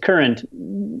 it's current,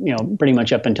 pretty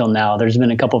much up until now. There's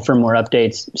been a couple firmware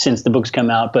updates since the book's come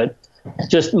out, but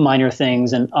just minor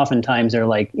things. And oftentimes they're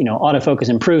like, autofocus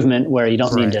improvement where you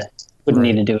don't need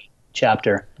to do a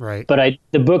chapter. Right. But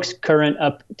the book's current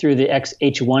up through the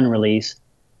XH1 release.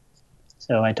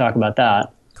 So I talk about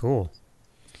that. Cool.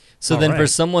 So then for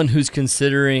someone who's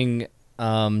considering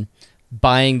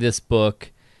buying this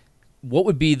book, what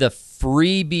would be the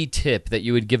freebie tip that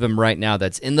you would give them right now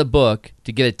that's in the book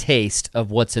to get a taste of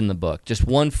what's in the book? Just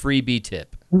one freebie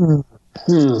tip. Let's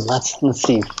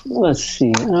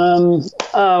see. One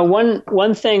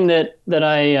thing that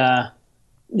I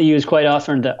use quite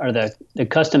often are the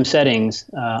custom settings.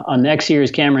 On the X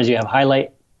series cameras, you have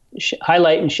highlight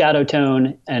and shadow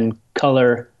tone and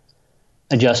color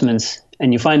adjustments,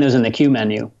 and you find those in the Q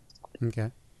menu.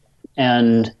 Okay.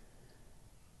 And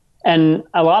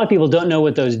a lot of people don't know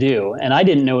what those do, and I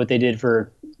didn't know what they did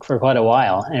for quite a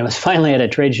while. And it was finally at a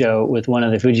trade show with one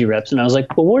of the Fuji reps, and I was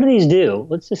like, well, what do these do?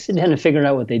 Let's just sit down and figure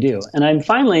out what they do. And I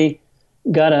finally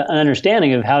got an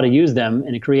understanding of how to use them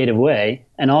in a creative way,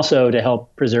 and also to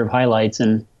help preserve highlights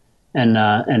and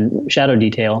shadow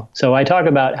detail. So I talk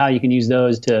about how you can use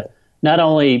those to not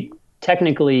only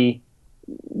technically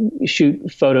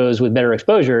shoot photos with better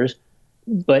exposures,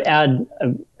 but add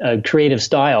a creative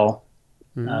style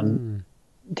to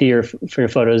your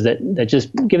photos that just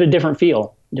give it a different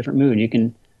feel, different mood. You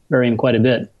can vary them quite a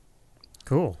bit.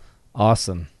 Cool.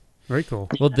 Awesome. Very cool.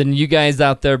 Well, then you guys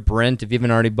out there, Brent, if you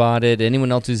haven't already bought it,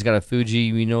 anyone else who's got a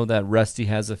Fuji, we know that Rusty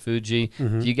has a Fuji.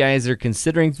 If you guys are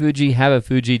considering Fuji, have a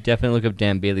Fuji, definitely look up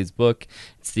Dan Bailey's book.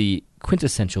 It's the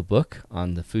quintessential book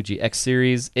on the Fuji X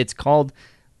series. It's called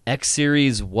X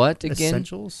Series what again?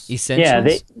 Essentials?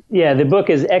 Essentials? Yeah, the book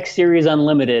is X Series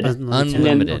Unlimited.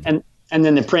 Unlimited. And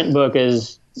then the print book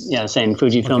is same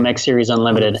Fujifilm X Series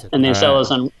Unlimited. And they sell us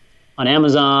on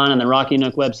Amazon and the Rocky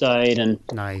Nook website. And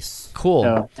nice. Cool.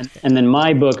 So, and then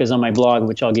my book is on my blog,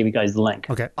 which I'll give you guys the link.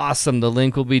 Okay. Awesome. The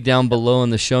link will be down below in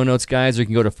the show notes, guys, or you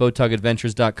can go to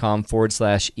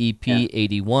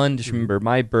photogadventures.com/EP81. Just remember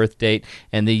my birth date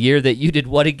and the year that you did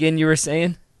what again, you were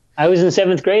saying? I was in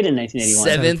 7th grade in 1981.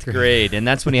 Seventh grade, and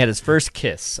that's when he had his first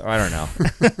kiss. Oh, I don't know.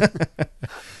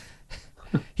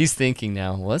 He's thinking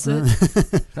now, was it?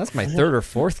 That's my third or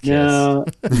fourth kiss. No,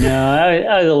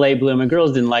 I was a late bloomer.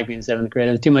 Girls didn't like me in 7th grade.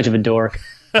 I was too much of a dork.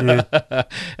 And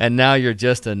now you're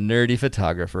just a nerdy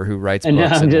photographer who writes and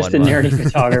books. And now I'm just a month. nerdy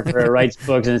photographer who writes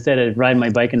books instead of riding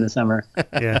my bike in the summer.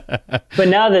 Yeah. But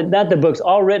now that the book's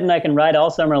all written, I can ride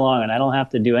all summer long, and I don't have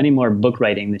to do any more book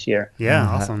writing this year. Yeah,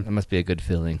 awesome. That must be a good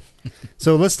feeling.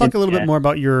 So let's talk a little bit more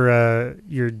about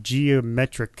your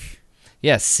geometric.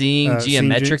 Yeah, seeing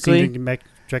geometrically.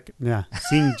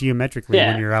 Seeing geometrically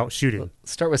when you're out shooting.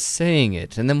 Start with saying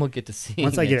it, and then we'll get to seeing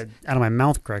Once I get it out of my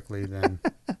mouth correctly, then.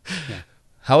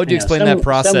 How would you explain that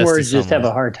process? Some words to just have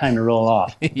a hard time to roll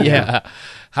off. Yeah.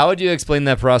 How would you explain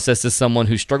that process to someone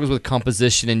who struggles with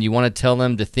composition and you want to tell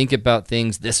them to think about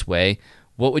things this way?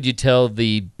 What would you tell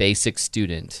the basic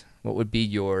student? What would be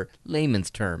your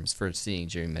layman's terms for seeing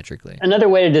geometrically? Another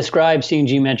way to describe seeing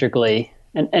geometrically,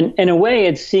 and in a way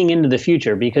it's seeing into the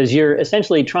future, because you're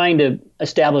essentially trying to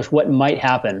establish what might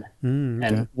happen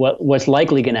and what's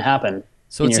likely going to happen.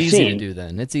 So it's easy to do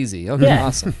then. It's easy. Okay,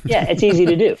 awesome. Yeah, it's easy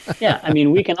to do. Yeah, I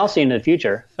mean, we can all see into the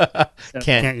future. So.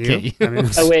 Can't you? I mean,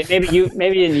 oh wait,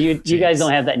 maybe you guys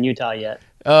don't have that in Utah yet.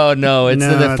 Oh no, it's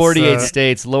in the 48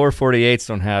 states. Lower 48s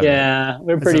don't have it. Yeah,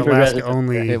 we're pretty progressive.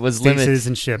 Only it was state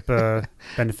citizenship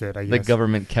benefit, I guess. The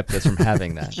government kept us from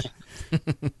having that.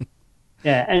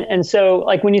 Yeah, and so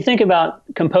like when you think about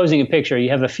composing a picture, you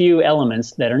have a few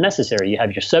elements that are necessary. You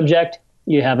have your subject,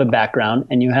 you have a background,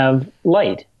 and you have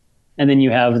light. And then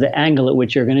you have the angle at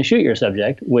which you're going to shoot your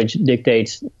subject, which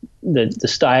dictates the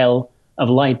style of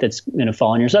light that's going to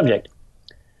fall on your subject.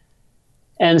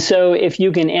 And so if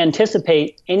you can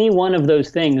anticipate any one of those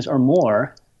things or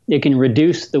more, it can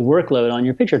reduce the workload on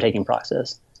your picture taking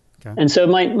process. Okay. And so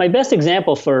my best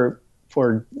example for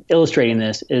illustrating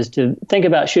this is to think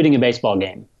about shooting a baseball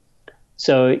game.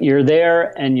 So you're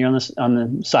there and you're on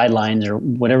the sidelines or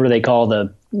whatever they call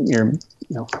you're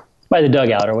by the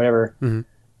dugout or whatever. Mm-hmm.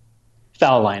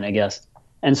 Foul line, I guess.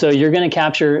 And so you're going to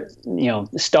capture, the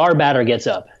star batter gets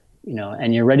up,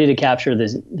 and you're ready to capture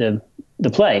the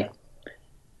play.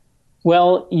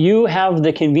 Well, you have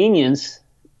the convenience,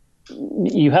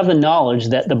 you have the knowledge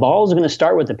that the ball is going to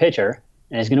start with the pitcher,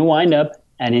 and he's going to wind up,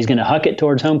 and he's going to huck it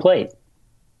towards home plate.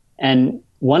 And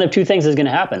one of two things is going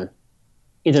to happen.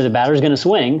 Either the batter's going to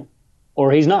swing,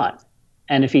 or he's not.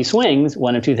 And if he swings,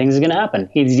 one of two things is going to happen.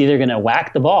 He's either going to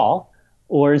whack the ball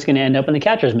or it's going to end up in the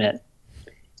catcher's mitt.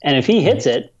 And if he hits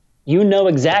it, you know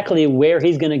exactly where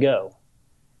he's going to go.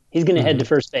 He's going to head to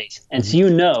first base. And so you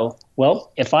know,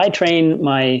 well, if I put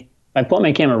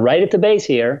my camera right at the base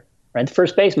here, right at the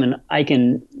first baseman, I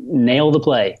can nail the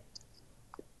play.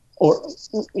 Or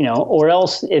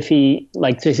else if he,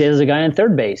 like say there's a guy on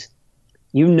third base,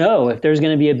 you know if there's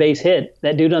going to be a base hit,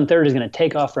 that dude on third is going to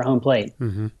take off for home plate.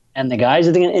 Mm-hmm. And the guys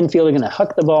at the infield are going to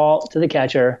huck the ball to the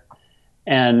catcher,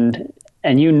 and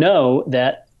you know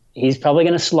that he's probably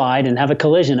going to slide and have a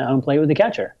collision at home plate with the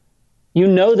catcher. You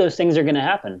know those things are going to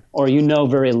happen, or you know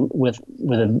with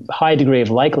a high degree of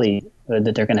likelihood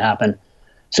that they're going to happen.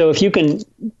 So if you can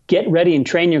get ready and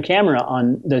train your camera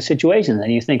on those situations,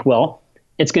 and you think, well,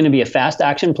 it's going to be a fast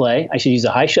action play, I should use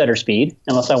a high shutter speed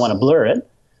unless I want to blur it,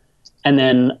 and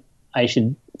then I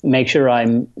should make sure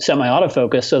I'm set my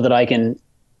autofocus so that I can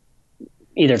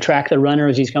either track the runner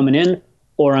as he's coming in,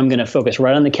 or I'm going to focus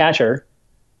right on the catcher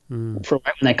for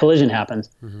when that collision happens.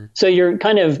 Mm-hmm. So you're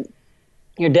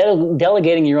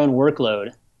delegating your own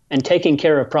workload and taking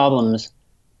care of problems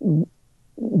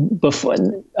before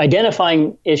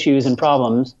identifying issues and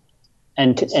problems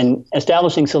and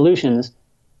establishing solutions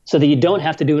so that you don't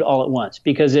have to do it all at once.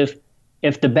 Because if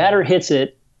the batter hits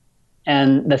it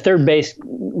and the third base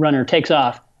runner takes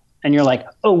off, and you're like,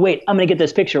 oh, wait, I'm going to get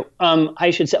this picture. I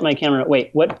should set my camera.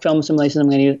 Wait, what film simulation am I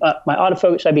going to use? My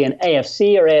autofocus, should I be an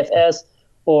AFC or AFS?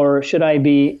 Or should I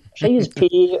use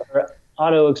P or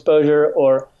auto exposure?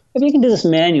 Or maybe you can do this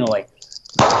manually.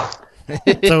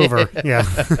 It's over. Yeah.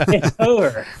 It's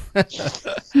over.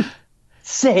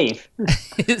 Safe.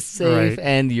 It's safe, right.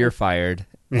 And you're fired.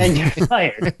 And you're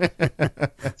fired.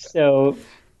 So,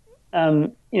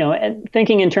 and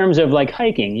thinking in terms of like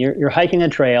hiking, you're hiking a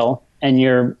trail, and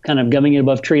you're kind of gumming it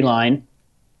above tree line,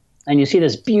 and you see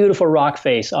this beautiful rock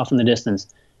face off in the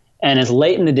distance, and it's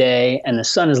late in the day, and the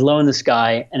sun is low in the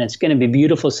sky, and it's going to be a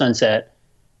beautiful sunset,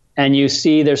 and you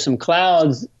see there's some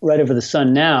clouds right over the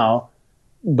sun now,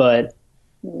 but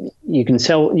you can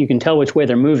tell which way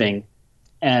they're moving,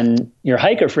 and your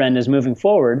hiker friend is moving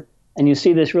forward, and you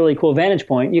see this really cool vantage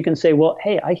point. You can say, well,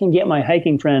 hey, I can get my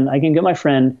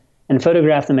friend and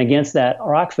photograph them against that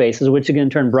rock face, which is going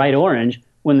to turn bright orange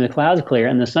when the clouds clear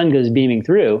and the sun goes beaming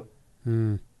through.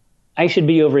 I should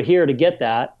be over here to get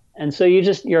that. And so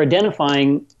you're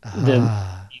identifying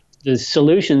the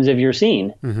solutions of your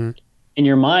scene in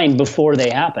your mind before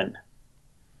they happen.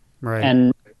 Right.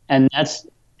 And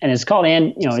it's called,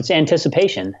 it's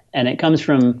anticipation. And it comes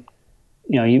from,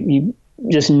 you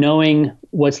just knowing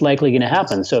what's likely going to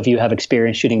happen. So if you have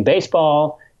experience shooting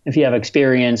baseball, if you have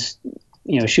experience,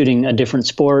 shooting a different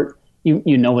sport,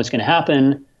 you know what's going to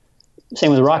happen.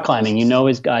 Same with rock climbing.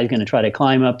 His guy's going to try to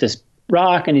climb up this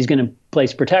rock, and he's going to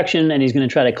place protection, and he's going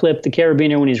to try to clip the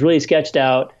carabiner when he's really sketched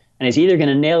out, and he's either going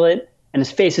to nail it, and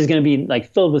his face is going to be like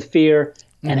filled with fear,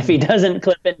 and if he doesn't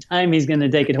clip in time, he's going to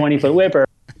take a 20-foot whipper,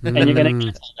 and you're going to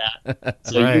cancel that.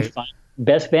 So you find the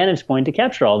best vantage point to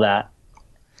capture all that.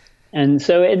 And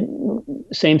so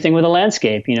same thing with a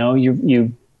landscape.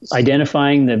 You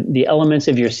identifying the elements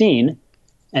of your scene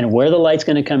and where the light's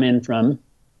going to come in from,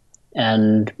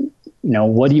 and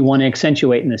what do you want to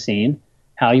accentuate in the scene,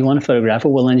 how you want to photograph it,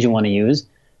 what lens you want to use.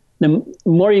 The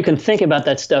more you can think about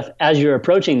that stuff as you're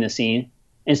approaching the scene,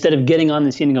 instead of getting on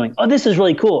the scene and going, oh, this is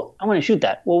really cool, I want to shoot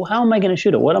that. Well, how am I going to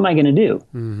shoot it? What am I going to do?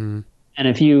 Mm-hmm. And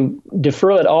if you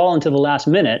defer it all until the last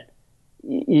minute,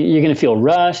 you're going to feel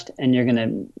rushed, and you're going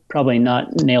to probably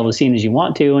not nail the scene as you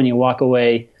want to, and you walk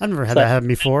away. I've never had that happen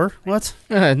before. What?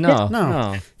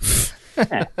 No.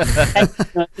 And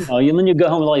then you go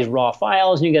home with all these raw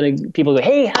files, and people go,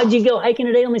 hey, how'd you go hiking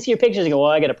today? Let me see your pictures. You go,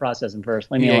 well, I got to process them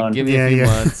first. Leave me alone. Give me a few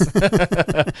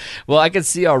months. Well, I can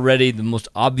see already the most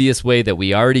obvious way that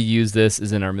we already use this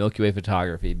is in our Milky Way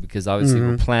photography, because obviously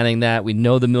we're planning that. We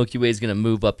know the Milky Way is going to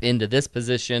move up into this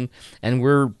position, and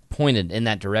we're pointed in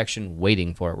that direction,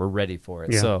 waiting for it. We're ready for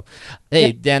it. Yeah. So,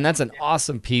 hey, Dan, that's an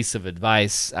awesome piece of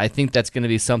advice. I think that's going to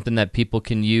be something that people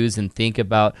can use and think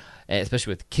about,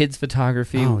 especially with kids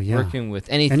photography, working with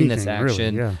anything that's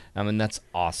action. Really, I mean, that's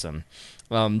awesome.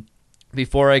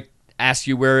 Before I ask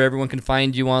you where everyone can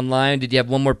find you online, did you have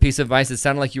one more piece of advice? It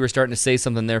sounded like you were starting to say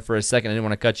something there for a second. I didn't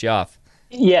want to cut you off.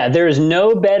 Yeah, there is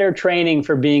no better training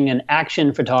for being an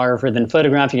action photographer than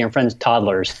photographing your friends'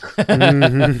 toddlers.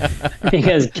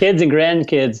 Because kids and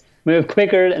grandkids move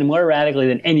quicker and more radically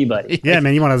than anybody. Yeah,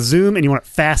 man, you want to zoom, and you want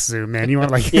fast zoom, man. You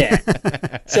want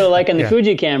So like in the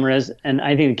Fuji cameras, and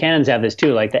I think the Canons have this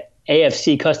too, like the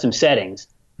AFC custom settings,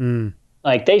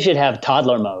 like they should have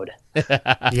toddler mode.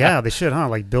 Yeah, they should, huh?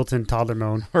 Like built-in toddler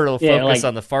mode. Or it'll Yeah, focus like-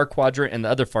 on the far quadrant and the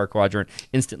other far quadrant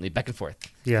instantly, back and forth.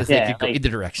 Yeah. 'Cause they Yeah, could go like- either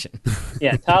direction.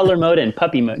 Yeah, toddler mode and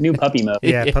puppy mode, new puppy mode.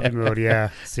 Yeah, puppy mode. Yeah,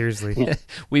 seriously.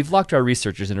 We've locked our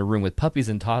researchers in a room with puppies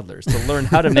and toddlers to learn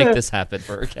how to make this happen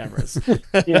for our cameras.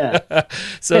 Yeah.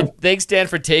 So thanks, Dan,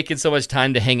 for taking so much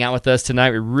time to hang out with us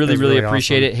tonight. We really, That's really really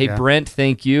appreciate awesome. it. Hey, Yeah. Brent,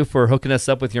 thank you for hooking us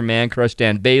up with your man crush,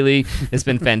 Dan Bailey. It's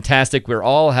been fantastic. We're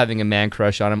all having a man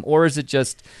crush on him. Or is it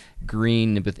just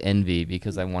green with envy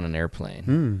because I want an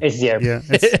airplane? It's the airplane.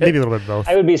 Yeah, it's maybe a little bit of both.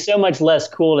 I would be so much less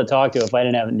cool to talk to if I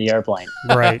didn't have the airplane.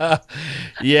 Right.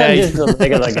 Yeah. I'm just a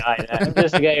regular guy. I'm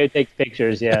just a guy who takes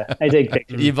pictures. Yeah, I take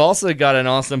pictures. You've also got an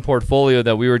awesome portfolio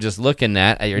that we were just looking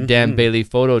at your Mm-hmm.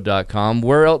 danbaileyphoto.com.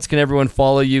 Where else can everyone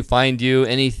follow you, find you,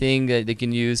 anything that they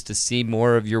can use to see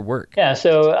more of your work? Yeah,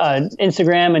 so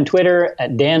Instagram and Twitter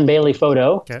at Dan Bailey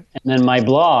Photo, Okay. and then my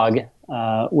blog,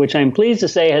 which I'm pleased to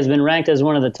say has been ranked as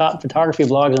one of the top photography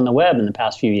blogs on the web in the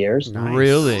past few years. Nice.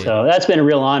 Really? So that's been a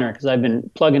real honor because I've been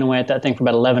plugging away at that thing for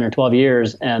about 11 or 12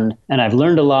 years, and I've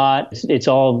learned a lot. It's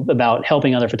all about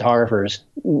helping other photographers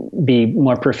be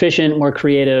more proficient, more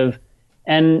creative,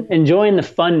 and enjoying the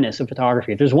funness of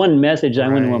photography. If there's one message I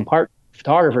want to Right. impart to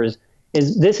photographers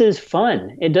is this is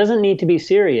fun. It doesn't need to be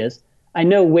serious.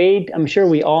 I'm sure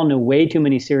we all know way too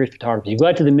many serious photographers. You go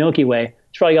out to the Milky Way,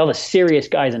 it's probably all the serious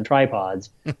guys in tripods.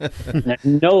 And there's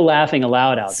no laughing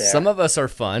allowed out there. Some of us are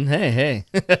fun. Hey.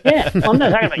 Yeah, well, I'm not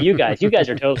talking about you guys. You guys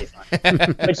are totally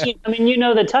fun. But you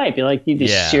know the type. You like these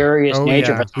Yeah. serious Oh,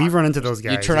 nature yeah. photographers. We've run into those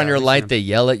guys. You turn on yeah, your we've light, seen they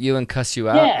yell at you and cuss you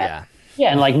out. Yeah.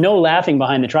 Yeah, and like no laughing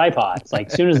behind the tripods. Like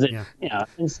as soon as the Yeah.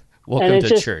 Welcome it's to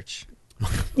just- church.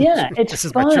 Yeah, it's This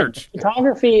is my fun. church.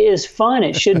 Photography is fun.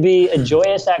 It should be a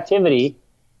joyous activity,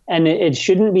 and it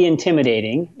shouldn't be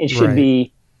intimidating. Right.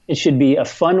 It should be a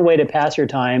fun way to pass your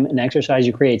time and exercise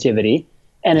your creativity.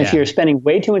 And if Yeah. you're spending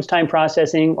way too much time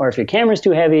processing, or if your camera's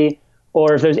too heavy,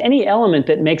 or if there's any element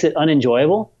that makes it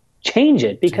unenjoyable, change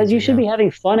it because you should be having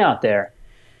fun out there.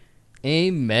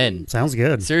 Amen. Sounds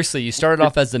good. Seriously, you started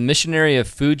off as the missionary of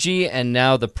Fuji, and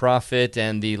now the prophet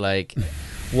and the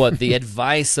the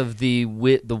advice of the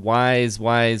wise.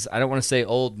 I don't want to say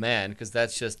old man because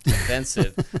that's just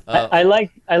offensive. I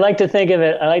like to think of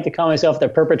it. I like to call myself the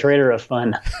perpetrator of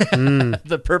fun.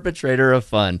 The perpetrator of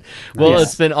fun. Well, Nice.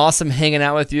 it's been awesome hanging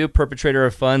out with you, perpetrator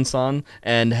of fun, son,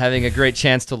 and having a great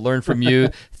chance to learn from you.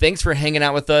 Thanks for hanging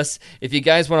out with us. If you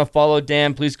guys want to follow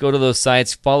Dan, please go to those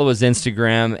sites, follow his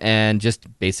Instagram, and just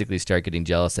basically start getting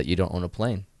jealous that you don't own a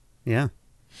plane. Yeah.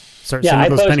 Start Yeah, sending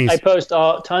I those pennies. post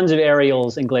tons of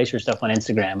aerials and glacier stuff on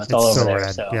Instagram. It's all over so there.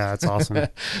 rad. So Yeah, that's awesome.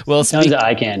 Well, tons of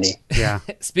eye candy. Yeah.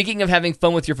 speaking of having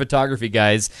fun with your photography,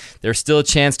 guys, there's still a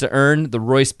chance to earn the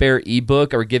Royce Bear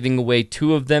ebook. We're giving away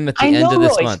 2 of them at the I end know of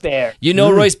this Royce month. Bear. You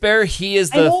know Royce Bear? He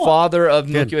is I the know. father of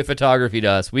Milky Way photography to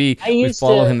us. We used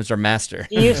follow to- him as our master.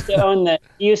 He used to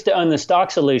own the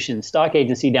Stock Solutions stock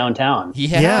agency downtown,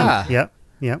 Yeah. Yep.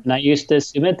 Yep. and I used to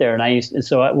submit there.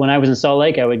 So when I was in Salt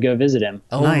Lake, I would go visit him.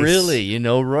 Oh, Nice. really? You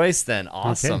know Royce then?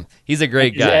 Awesome. He's a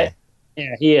great guy.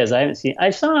 Yeah, he is. I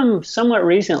saw him somewhat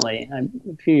recently,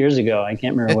 a few years ago. I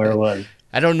can't remember where it was.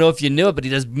 I don't know if you knew it, but he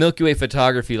does Milky Way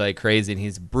photography like crazy, and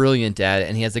he's brilliant at it,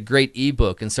 and he has a great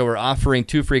ebook. And so we're offering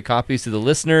 2 free copies to the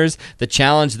listeners. The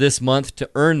challenge this month to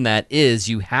earn that is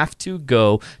you have to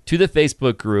go to the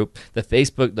Facebook group, the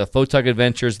Photog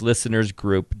Adventures listeners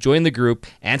group, join the group,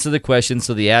 answer the questions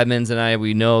so the admins and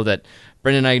we know that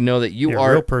Brendan and I know that you You're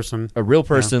are a real person. a real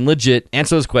person, legit.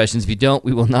 Answer those questions. If you don't,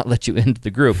 we will not let you into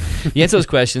the group. You answer those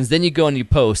questions, then you go and you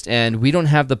post. And we don't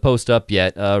have the post up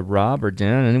yet. Rob or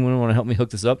Dan, anyone want to help me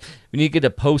hook this up? We need to get a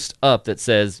post up that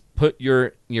says, put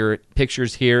your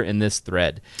pictures here in this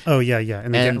thread. Oh, yeah, yeah.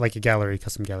 And, And- like a gallery,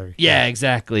 custom gallery. Yeah,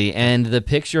 exactly. And the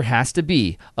picture has to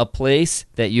be a place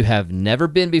that you have never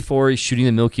been before shooting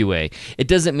the Milky Way. It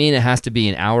doesn't mean it has to be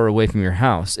an hour away from your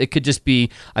house. It could just be,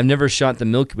 I've never shot the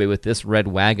Milky Way with this red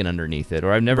wagon underneath it,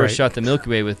 or I've never Right. shot the Milky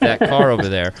Way with that car over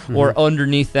there, or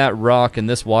underneath that rock and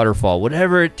this waterfall.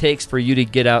 Whatever it takes for you to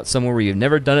get out somewhere where you've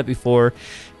never done it before,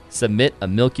 submit a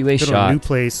Milky Way Go to a shot. new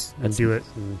place and do it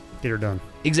and get her done.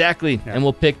 Exactly. Yeah. And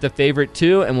we'll pick the favorite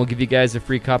 2, and we'll give you guys a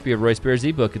free copy of Royce Bear's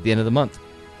ebook at the end of the month.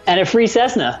 And a free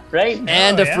Cessna, right?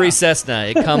 And Oh, a free Cessna.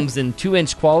 It comes in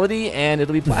 2-inch quality, and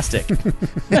it'll be plastic.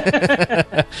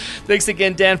 Thanks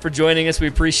again, Dan, for joining us. We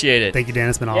appreciate it. Thank you, Dan.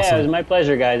 It's been Yeah, it was awesome. my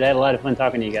pleasure, guys. I had a lot of fun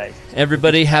talking to you guys.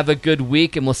 Everybody have a good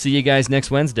week, and we'll see you guys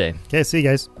next Wednesday. Okay, see you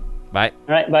guys. Bye.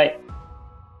 All right, bye.